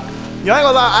TikTok. You know, I ain't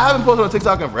gonna lie, I haven't posted on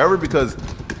TikTok in forever because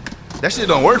that shit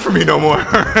don't work for me no more.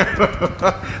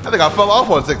 I think I fell off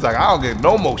on TikTok. I don't get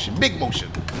no motion, big motion.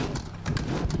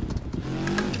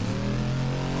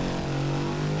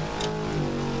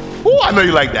 Ooh, I know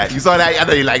you like that. You saw that? I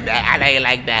know you like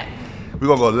that. We're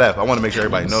gonna go left. I want to make sure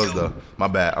everybody knows though. My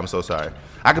bad. I'm so sorry.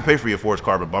 I could pay for your forged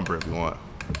carbon bumper if you want.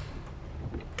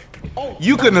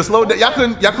 You couldn't have slowed down. Y'all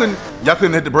couldn't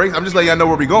hit the brakes. I'm just letting y'all know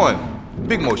where we going.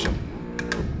 Big motion.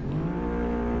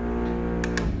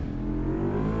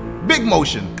 Big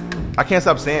motion. I can't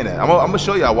stop saying that. I'm gonna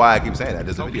show y'all why I keep saying that.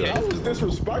 There's a video. That was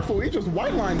disrespectful. He just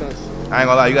white-lined us. I ain't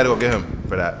gonna lie. You gotta go get him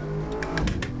for that.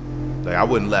 Like I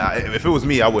wouldn't let. If it was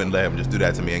me, I wouldn't let him just do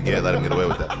that to me and let him get away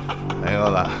with that. I ain't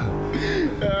gonna lie.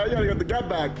 Yeah, gotta get the get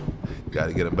back. You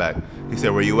gotta get him back. He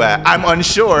said, "Where you at?" I'm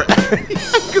unsure.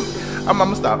 I'm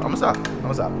gonna stop. I'm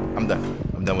done.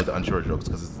 I'm done with the unsure jokes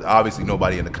because obviously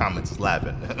nobody in the comments is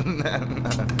laughing.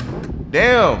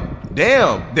 Damn.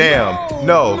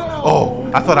 No.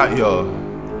 Oh, I thought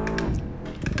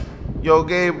yo,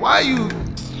 Gabe, why you?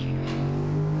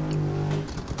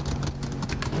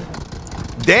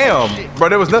 Damn, bro,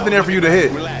 there was nothing there for you to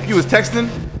hit. Relax. You was texting?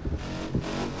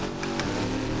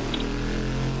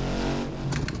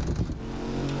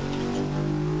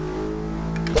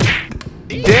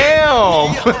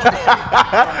 Damn!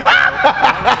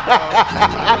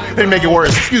 They make it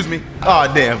worse. Excuse me.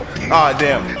 Oh damn.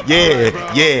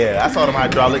 Yeah. I saw them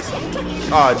hydraulics.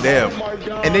 Oh damn.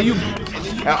 And then you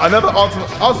another ultimate.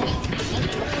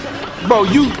 Bro,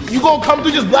 you gonna come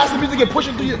through just blasting music and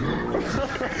pushing through your.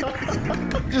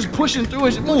 Just pushing through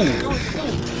and move.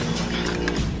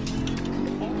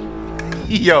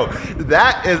 Yo,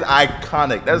 that is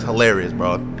iconic. That is hilarious,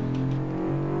 bro.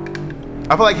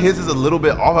 I feel like his is a little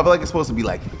bit off. I feel like it's supposed to be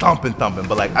like thumping.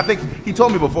 But like, I think he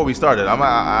told me before we started.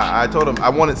 I told him I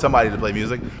wanted somebody to play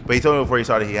music, but he told me before he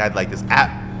started he had like this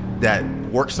app that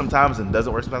works sometimes and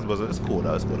doesn't work sometimes. But it's cool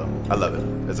though. I love it.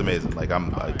 It's amazing. Like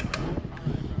I'm like,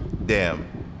 damn.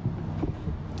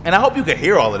 And I hope you can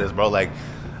hear all of this, bro. Like,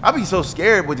 I be so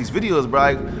scared with these videos, bro.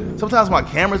 Like, sometimes my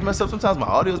camera's messed up, sometimes my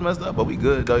audio's messed up, but we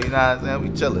good though. You know what I'm saying?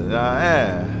 We chilling.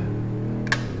 Yeah.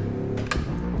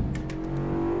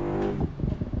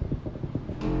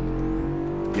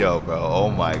 Yo, bro, oh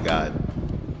my god.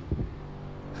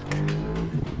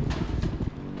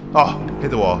 Oh, hit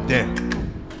the wall, damn.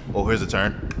 Oh, here's a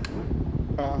turn.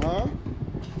 Uh-huh.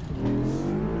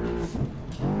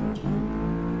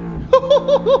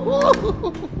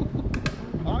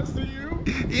 I see you.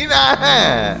 You know.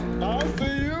 I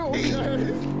see you,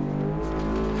 okay.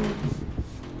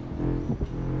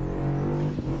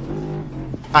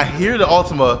 I hear the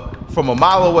Ultima from a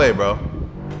mile away, bro.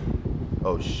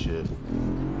 Oh, shit.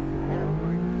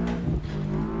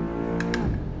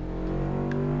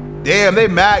 Damn, they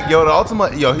mad. Yo, the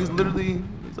Ultima, yo, he's the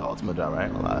Ultima driver, I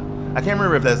ain't gonna lie. I can't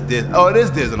remember if that's Diz. Oh, it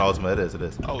is Diz in Ultima, it is.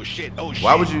 Oh shit, oh shit.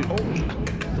 Why would you?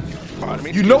 Pardon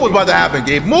me. You know what's about to happen,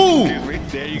 Gabe. Move! Excuse me.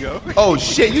 There you go. Oh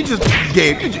shit, you just,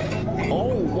 Gabe, you just.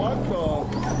 Oh, what the?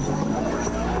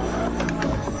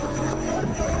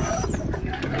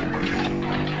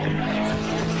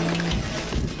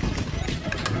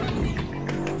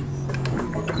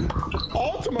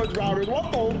 Ultima drivers,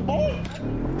 what the fuck?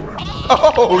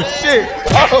 Oh shit!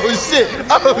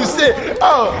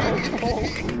 Oh!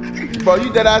 Bro,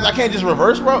 you dead ass. I can't just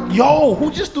reverse, bro. Yo,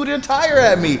 who just threw their tire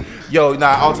at me? Yo,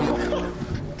 nah, Ultima.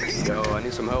 Yo, I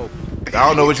need some help. I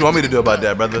don't know what you want me to do about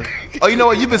that, brother. Oh, you know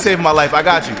what? You've been saving my life. I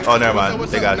got you. Oh, never mind.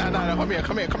 What's They up? got you. Nah,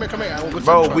 come here.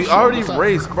 Bro, we already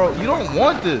raced, bro. You don't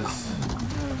want this.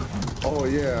 Oh,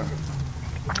 yeah.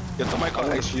 Get the mic on.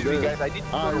 Excuse me, guys. I need to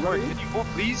go to work. Can you move,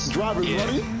 please? Drivers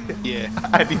ready? Yeah.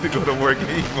 I need to go to work. Can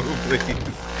you move,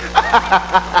 please?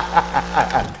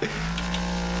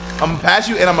 I'm gonna pass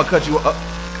you and I'm gonna cut you up.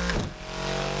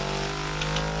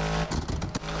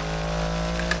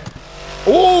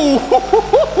 Ooh!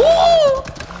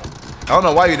 I don't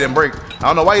know why you didn't brake.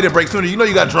 Sooner. You know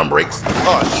you got drum brakes.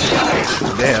 Oh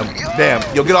shit! Damn!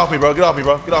 Yo, get off me, bro. Why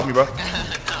doesn't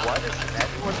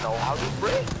everyone know how to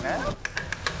brake, man?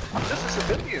 I'm just a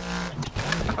civilian.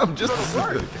 I'm just a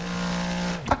civilian.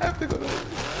 I have to go to work.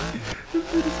 This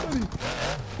dude is funny.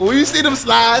 Will you see them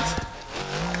slides?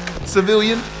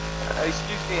 Civilian?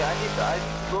 Excuse me, I need to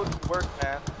go to work,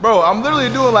 man. Bro, I'm literally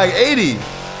doing like 80.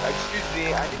 Excuse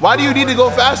me, I need Why do go you need to work, go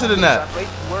man. faster than that? I'm late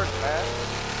to work, man.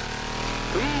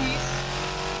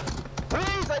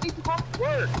 Please, I need to go to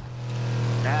work.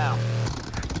 Now.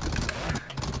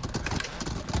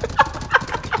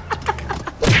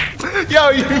 Yo,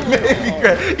 you made me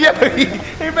cry. Yo, he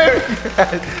made me cry.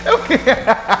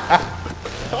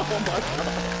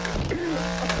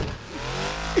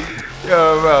 Yo,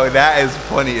 bro, that is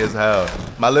funny as hell.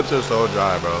 My lips are so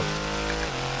dry, bro.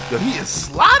 Yo, he is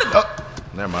sliding up.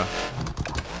 Never mind.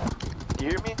 You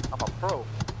hear me? I'm a pro. You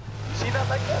see that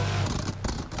like that?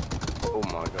 Oh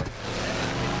my god.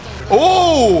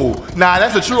 Oh, nah,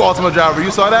 that's a true Ultima driver.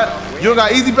 You saw that? You don't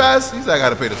got easy pass? He said I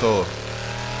gotta pay the toll.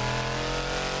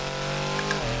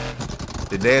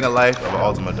 The day in the life of an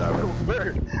Ultima driver.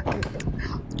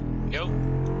 Yo,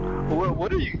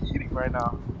 What are you eating right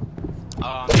now?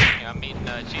 I'm eating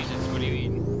Jesus. What are you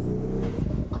eating?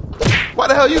 Why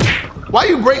the hell why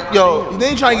you break, yo, they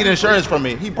ain't trying to get insurance from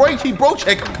me. He broke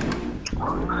checked me.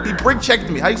 He brake checked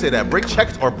me. How you say that? Brake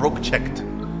checked or broke checked?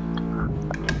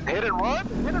 Hit and run?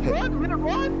 Hit and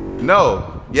run?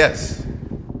 No, yes.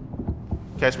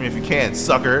 Catch me if you can,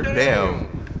 sucker. Damn.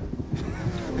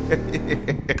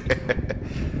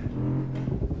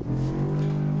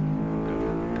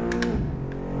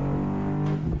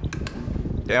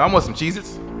 Damn, I want some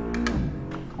Cheez-Its.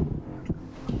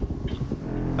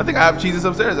 I think I have Cheez-Its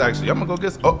upstairs, actually. I'm gonna go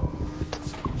get some. Oh.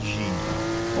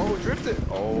 Oh, drifted.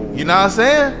 Oh. You know what I'm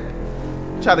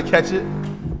saying? Try to catch it.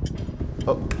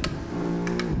 Oh.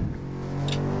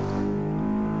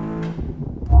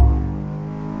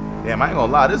 Damn, I ain't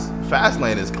gonna lie. This fast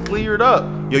lane is cleared up.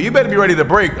 Yo, you better be ready to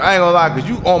break. I ain't gonna lie, because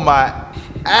you on my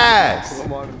ass.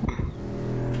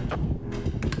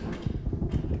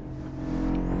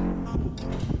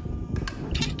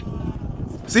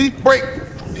 See? Break.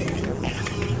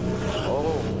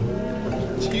 Oh.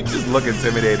 You just look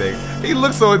intimidating. He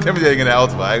looks so intimidating in the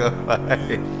Altima. I ain't gonna lie.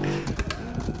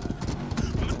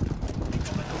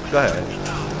 Go ahead.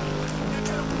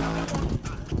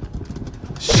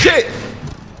 Shit!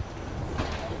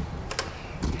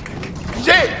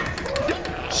 Shit!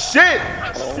 Shit!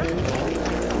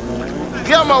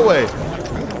 Get out of my way!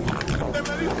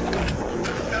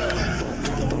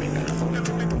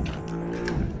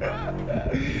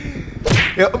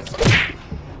 Yeah,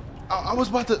 I was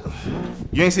about to.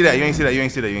 You ain't see that. You ain't see that. You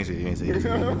ain't see that. You ain't see that. You ain't see that.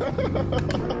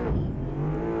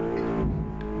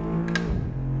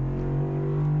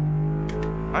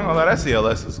 I ain't gonna lie, that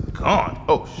CLS is gone.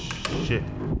 Oh shit.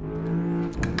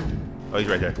 Oh, he's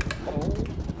right there.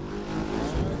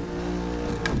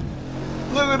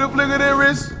 Look at the flick of their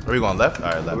wrist. Are we going left? All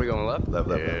right, left. Are we going left? Left,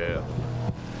 left. Yeah. Left.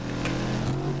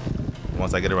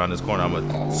 Once I get around this corner, I'm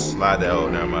gonna slide that. Oh,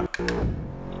 never mind.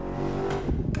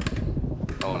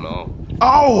 Oh no.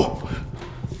 Oh!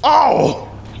 Oh!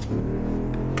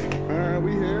 Alright,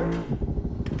 we here.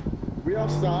 We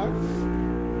outside.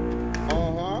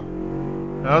 Uh-huh.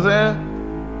 You know what I'm saying?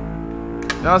 You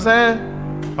know what I'm saying?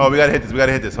 Oh, we gotta hit this. We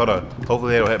gotta hit this. Hold on.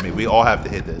 Hopefully they don't hit me. We all have to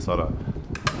hit this. Hold on.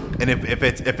 And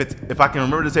if I can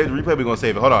remember to save the replay, we're gonna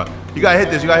save it. Hold on. You gotta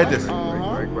hit this. You gotta hit this.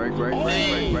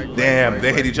 Break. Damn,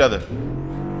 they hit each other.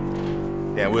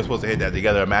 Yeah, we were supposed to hit that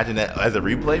together. Imagine that as a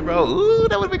replay, bro. Ooh,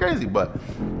 that would be crazy. But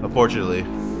unfortunately,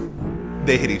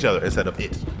 they hit each other instead of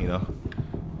it. You know.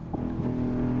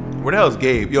 Where the hell is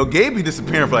Gabe? Yo, Gabe be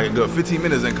disappearing for like a good 15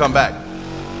 minutes and come back.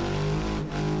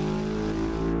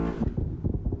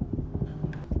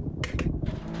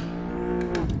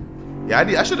 Yeah,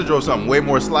 I should have drove something way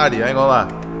more slidey. I ain't gonna lie.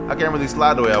 I can't really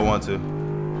slide the way I want to.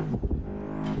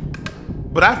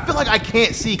 But I feel like I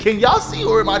can't see. Can y'all see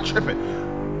or am I tripping?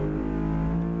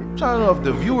 I'm trying to know if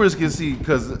the viewers can see,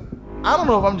 because I don't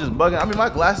know if I'm just bugging. I mean, my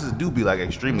glasses do be like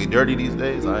extremely dirty these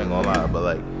days. I ain't gonna lie, but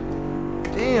like,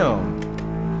 damn.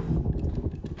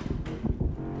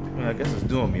 I mean, I guess it's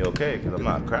doing me okay because I'm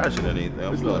not crashing or anything.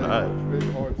 I'm feeling alright. It's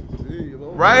hard to see.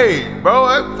 Right, bro.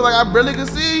 I feel like I barely can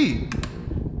see.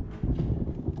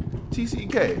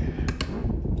 TCK.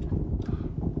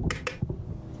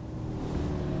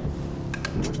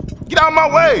 Get out of my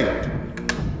way!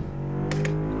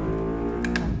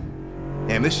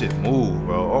 Damn, this shit move,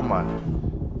 bro. Oh my.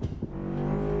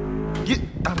 Get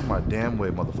out of my damn way,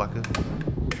 motherfucker.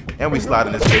 And we slide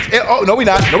in this bitch. Oh, no, we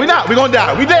not. No, we not. We gonna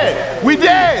die. We dead. We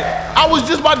dead. I was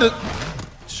just about to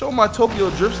show my Tokyo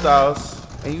drift styles,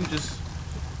 and you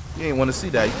ain't want to see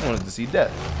that. You wanted to see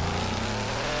death.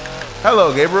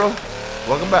 Hello, Gabriel.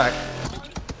 Welcome back.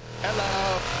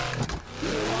 Hello.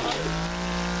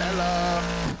 Hello.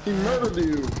 He murdered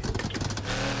you.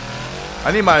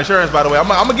 I need my insurance, by the way. I'm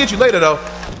gonna get you later, though.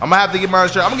 I'm gonna have to get my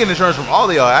insurance. I'm gonna get insurance from all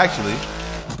of y'all, actually.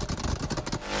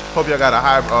 Hope y'all got a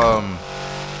high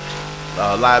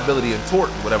liability and tort,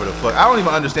 whatever the fuck. I don't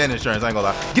even understand insurance. I ain't gonna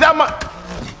lie. Get out my.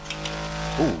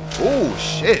 Ooh,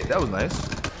 shit. That was nice.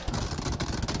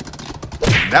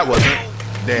 That wasn't.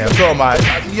 Damn. So am I.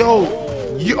 Yo.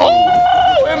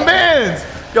 Oh, it bends.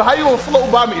 Yo, how you gonna float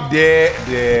by me?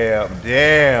 Damn.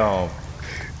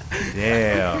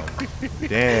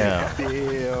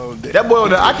 That boy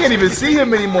on the, I can't even see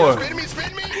him anymore.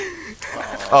 Spin me.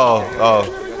 Oh.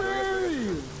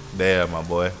 Damn, my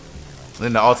boy.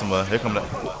 Then the Altima. Here come the.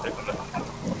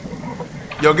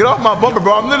 Yo, get off my bumper,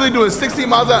 bro. I'm literally doing 16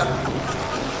 miles an hour.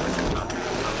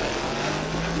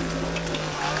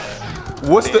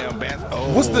 What's the? Yo,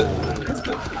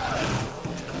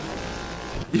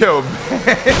 man.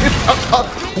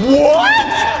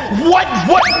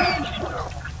 What?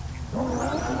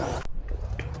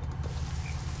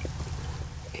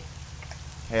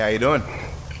 Hey, how you doing?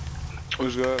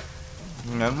 What's good?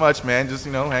 Not much, man. Just,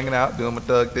 hanging out, doing my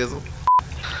thug thizzle.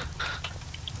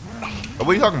 What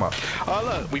are you talking about? Oh,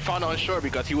 look, we found on shore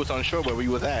because he was on shore where we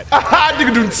was at. Cause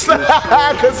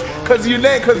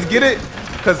get it?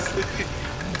 Cause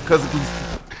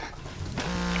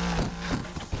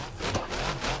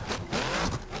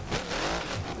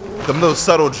Them little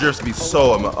subtle drifts be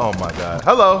so. Oh my god.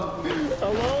 Hello.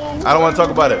 I don't want to talk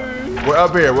about it. We're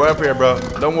up here. We're up here, bro.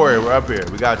 Don't worry. We're up here.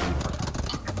 We got you.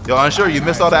 Yo, unsure. You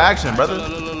missed all the action, brother.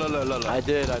 I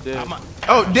did.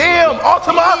 Oh damn!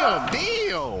 Ultima.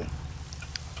 Damn.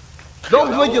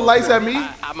 Don't blink your lights at me.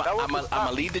 I'm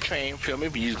gonna lead the train. Feel me?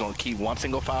 But you're just gonna keep one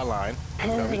single file line.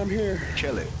 All right, I'm here.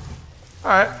 Chill it.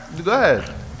 All right, go ahead.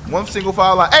 One single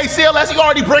file line. Hey, CLS, you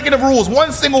already breaking the rules.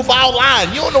 One single file line.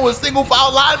 You don't know what single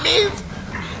file line means?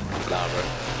 Nah, bro.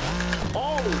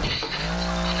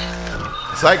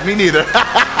 It's like me neither.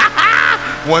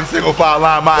 One single file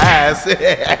line, my ass.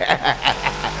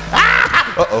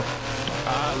 Uh-oh.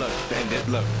 Look, bandit,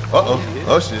 look. Uh-oh.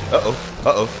 Oh, shit. Uh-oh.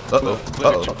 Uh-oh. Uh-oh. Uh-oh.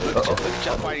 Uh-oh. Look at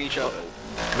y'all fighting each other.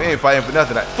 We ain't fighting for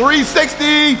nothing.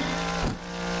 360!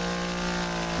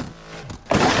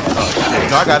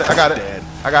 No, I got it. I got it.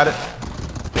 I got it.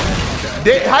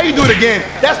 How you do it again?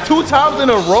 That's 2 times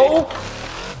in a row?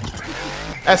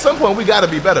 At some point, we gotta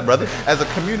be better, brother. As a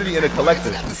community and a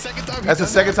collective. That's the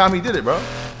second time he did it, bro.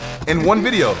 In one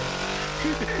video.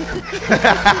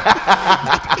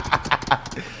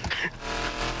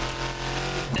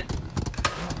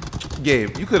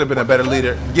 Gabe, you could have been a better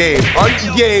leader. Gabe,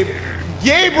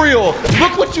 Gabriel,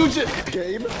 look what you just.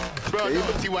 Gabe? Bro, you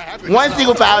see what happened? One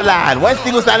single foul line, one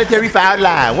single solitary foul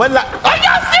line, one line. Are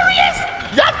y'all serious?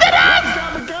 Y'all did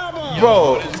that?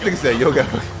 Bro, this nigga said yoga.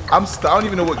 I don't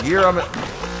even know what gear I'm in.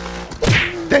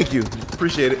 Thank you,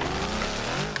 appreciate it.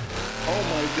 Oh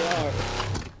my god.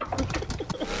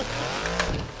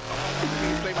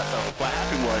 Explain myself. What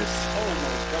happened was. Oh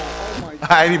my god. Oh my god.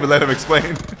 I ain't even let him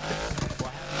explain.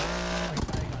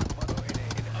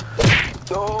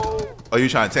 Oh, you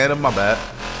trying to tandem? My bad.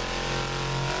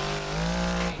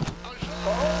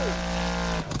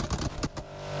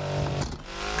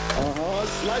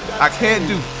 I can't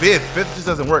do fifth. Fifth just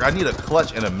doesn't work. I need a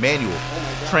clutch and a manual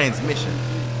transmission.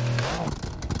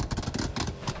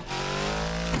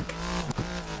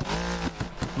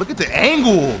 Look at the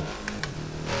angle.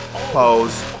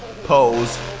 Pose,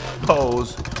 pose,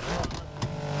 pose.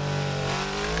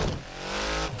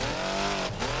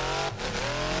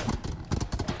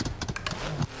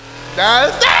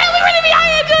 Guys, we really be out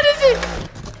here doing this shit.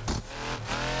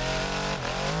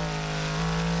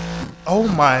 Oh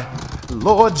my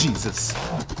Lord Jesus.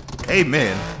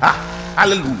 Amen. Ah,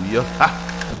 hallelujah. Ah.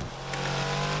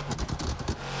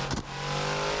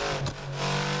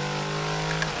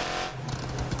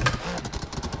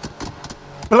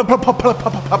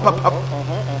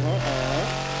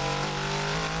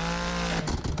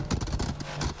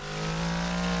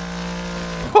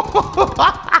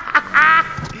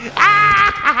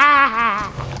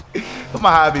 Put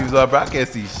my high beams up, bro. I can't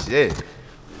see shit.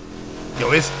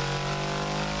 Yo, it's.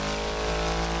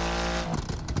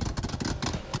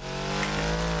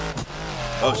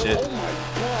 Oh shit.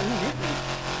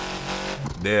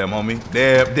 Damn, homie.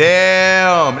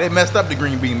 Damn. They messed up the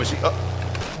green beam machine. Oh.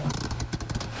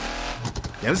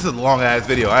 Damn, this is a long ass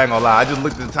video. I ain't gonna lie. I just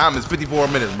looked at the time. It's 54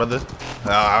 minutes, brother.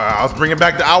 I was bringing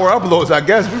back the hour uploads. I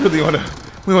guess we really on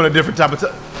a different type of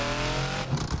time.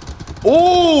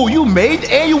 Oh, you made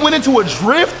and you went into a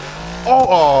drift.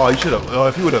 Oh, you should have. Oh,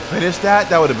 if you would have finished that,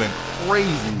 that would have been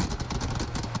crazy.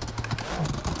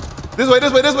 This way,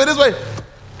 this way, this way, this way.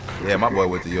 Yeah, my boy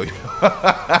went to yo-yo.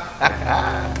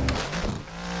 I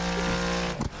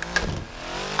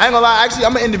ain't gonna lie. Actually,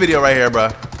 I'm gonna end the video right here, bro.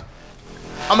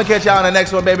 I'm gonna catch y'all in the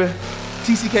next one, baby.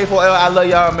 TCK4L, I love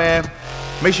y'all, man.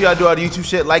 Make sure y'all do all the YouTube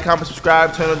shit. Like, comment,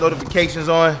 subscribe, turn the notifications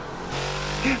on.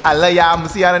 I love y'all. I'm gonna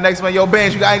see y'all in the next one. Yo,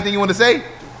 Benz, you got anything you want to say?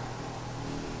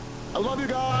 I love you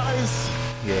guys.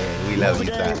 Yeah, we love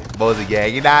you, son. Moza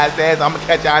gang. You know what I'm saying? So I'm gonna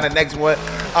catch y'all in the next one.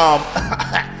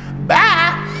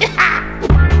 Bye.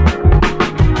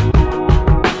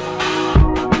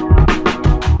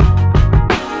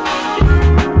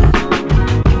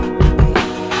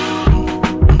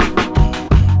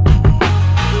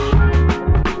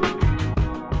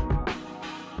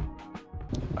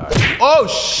 Oh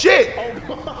shit!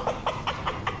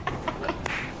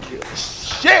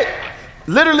 Shit!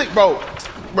 Literally, bro. All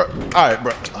right,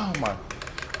 bro. Oh my.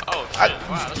 Oh shit!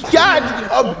 Wow.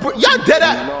 Y'all dead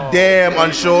at? Damn,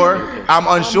 unsure. I'm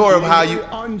unsure of how you.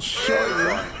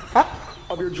 Unsure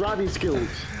of your driving skills.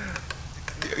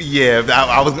 Yeah,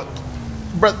 I was.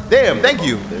 Bro, damn. Thank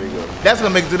you. There you go. That's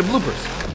gonna make it to the bloopers.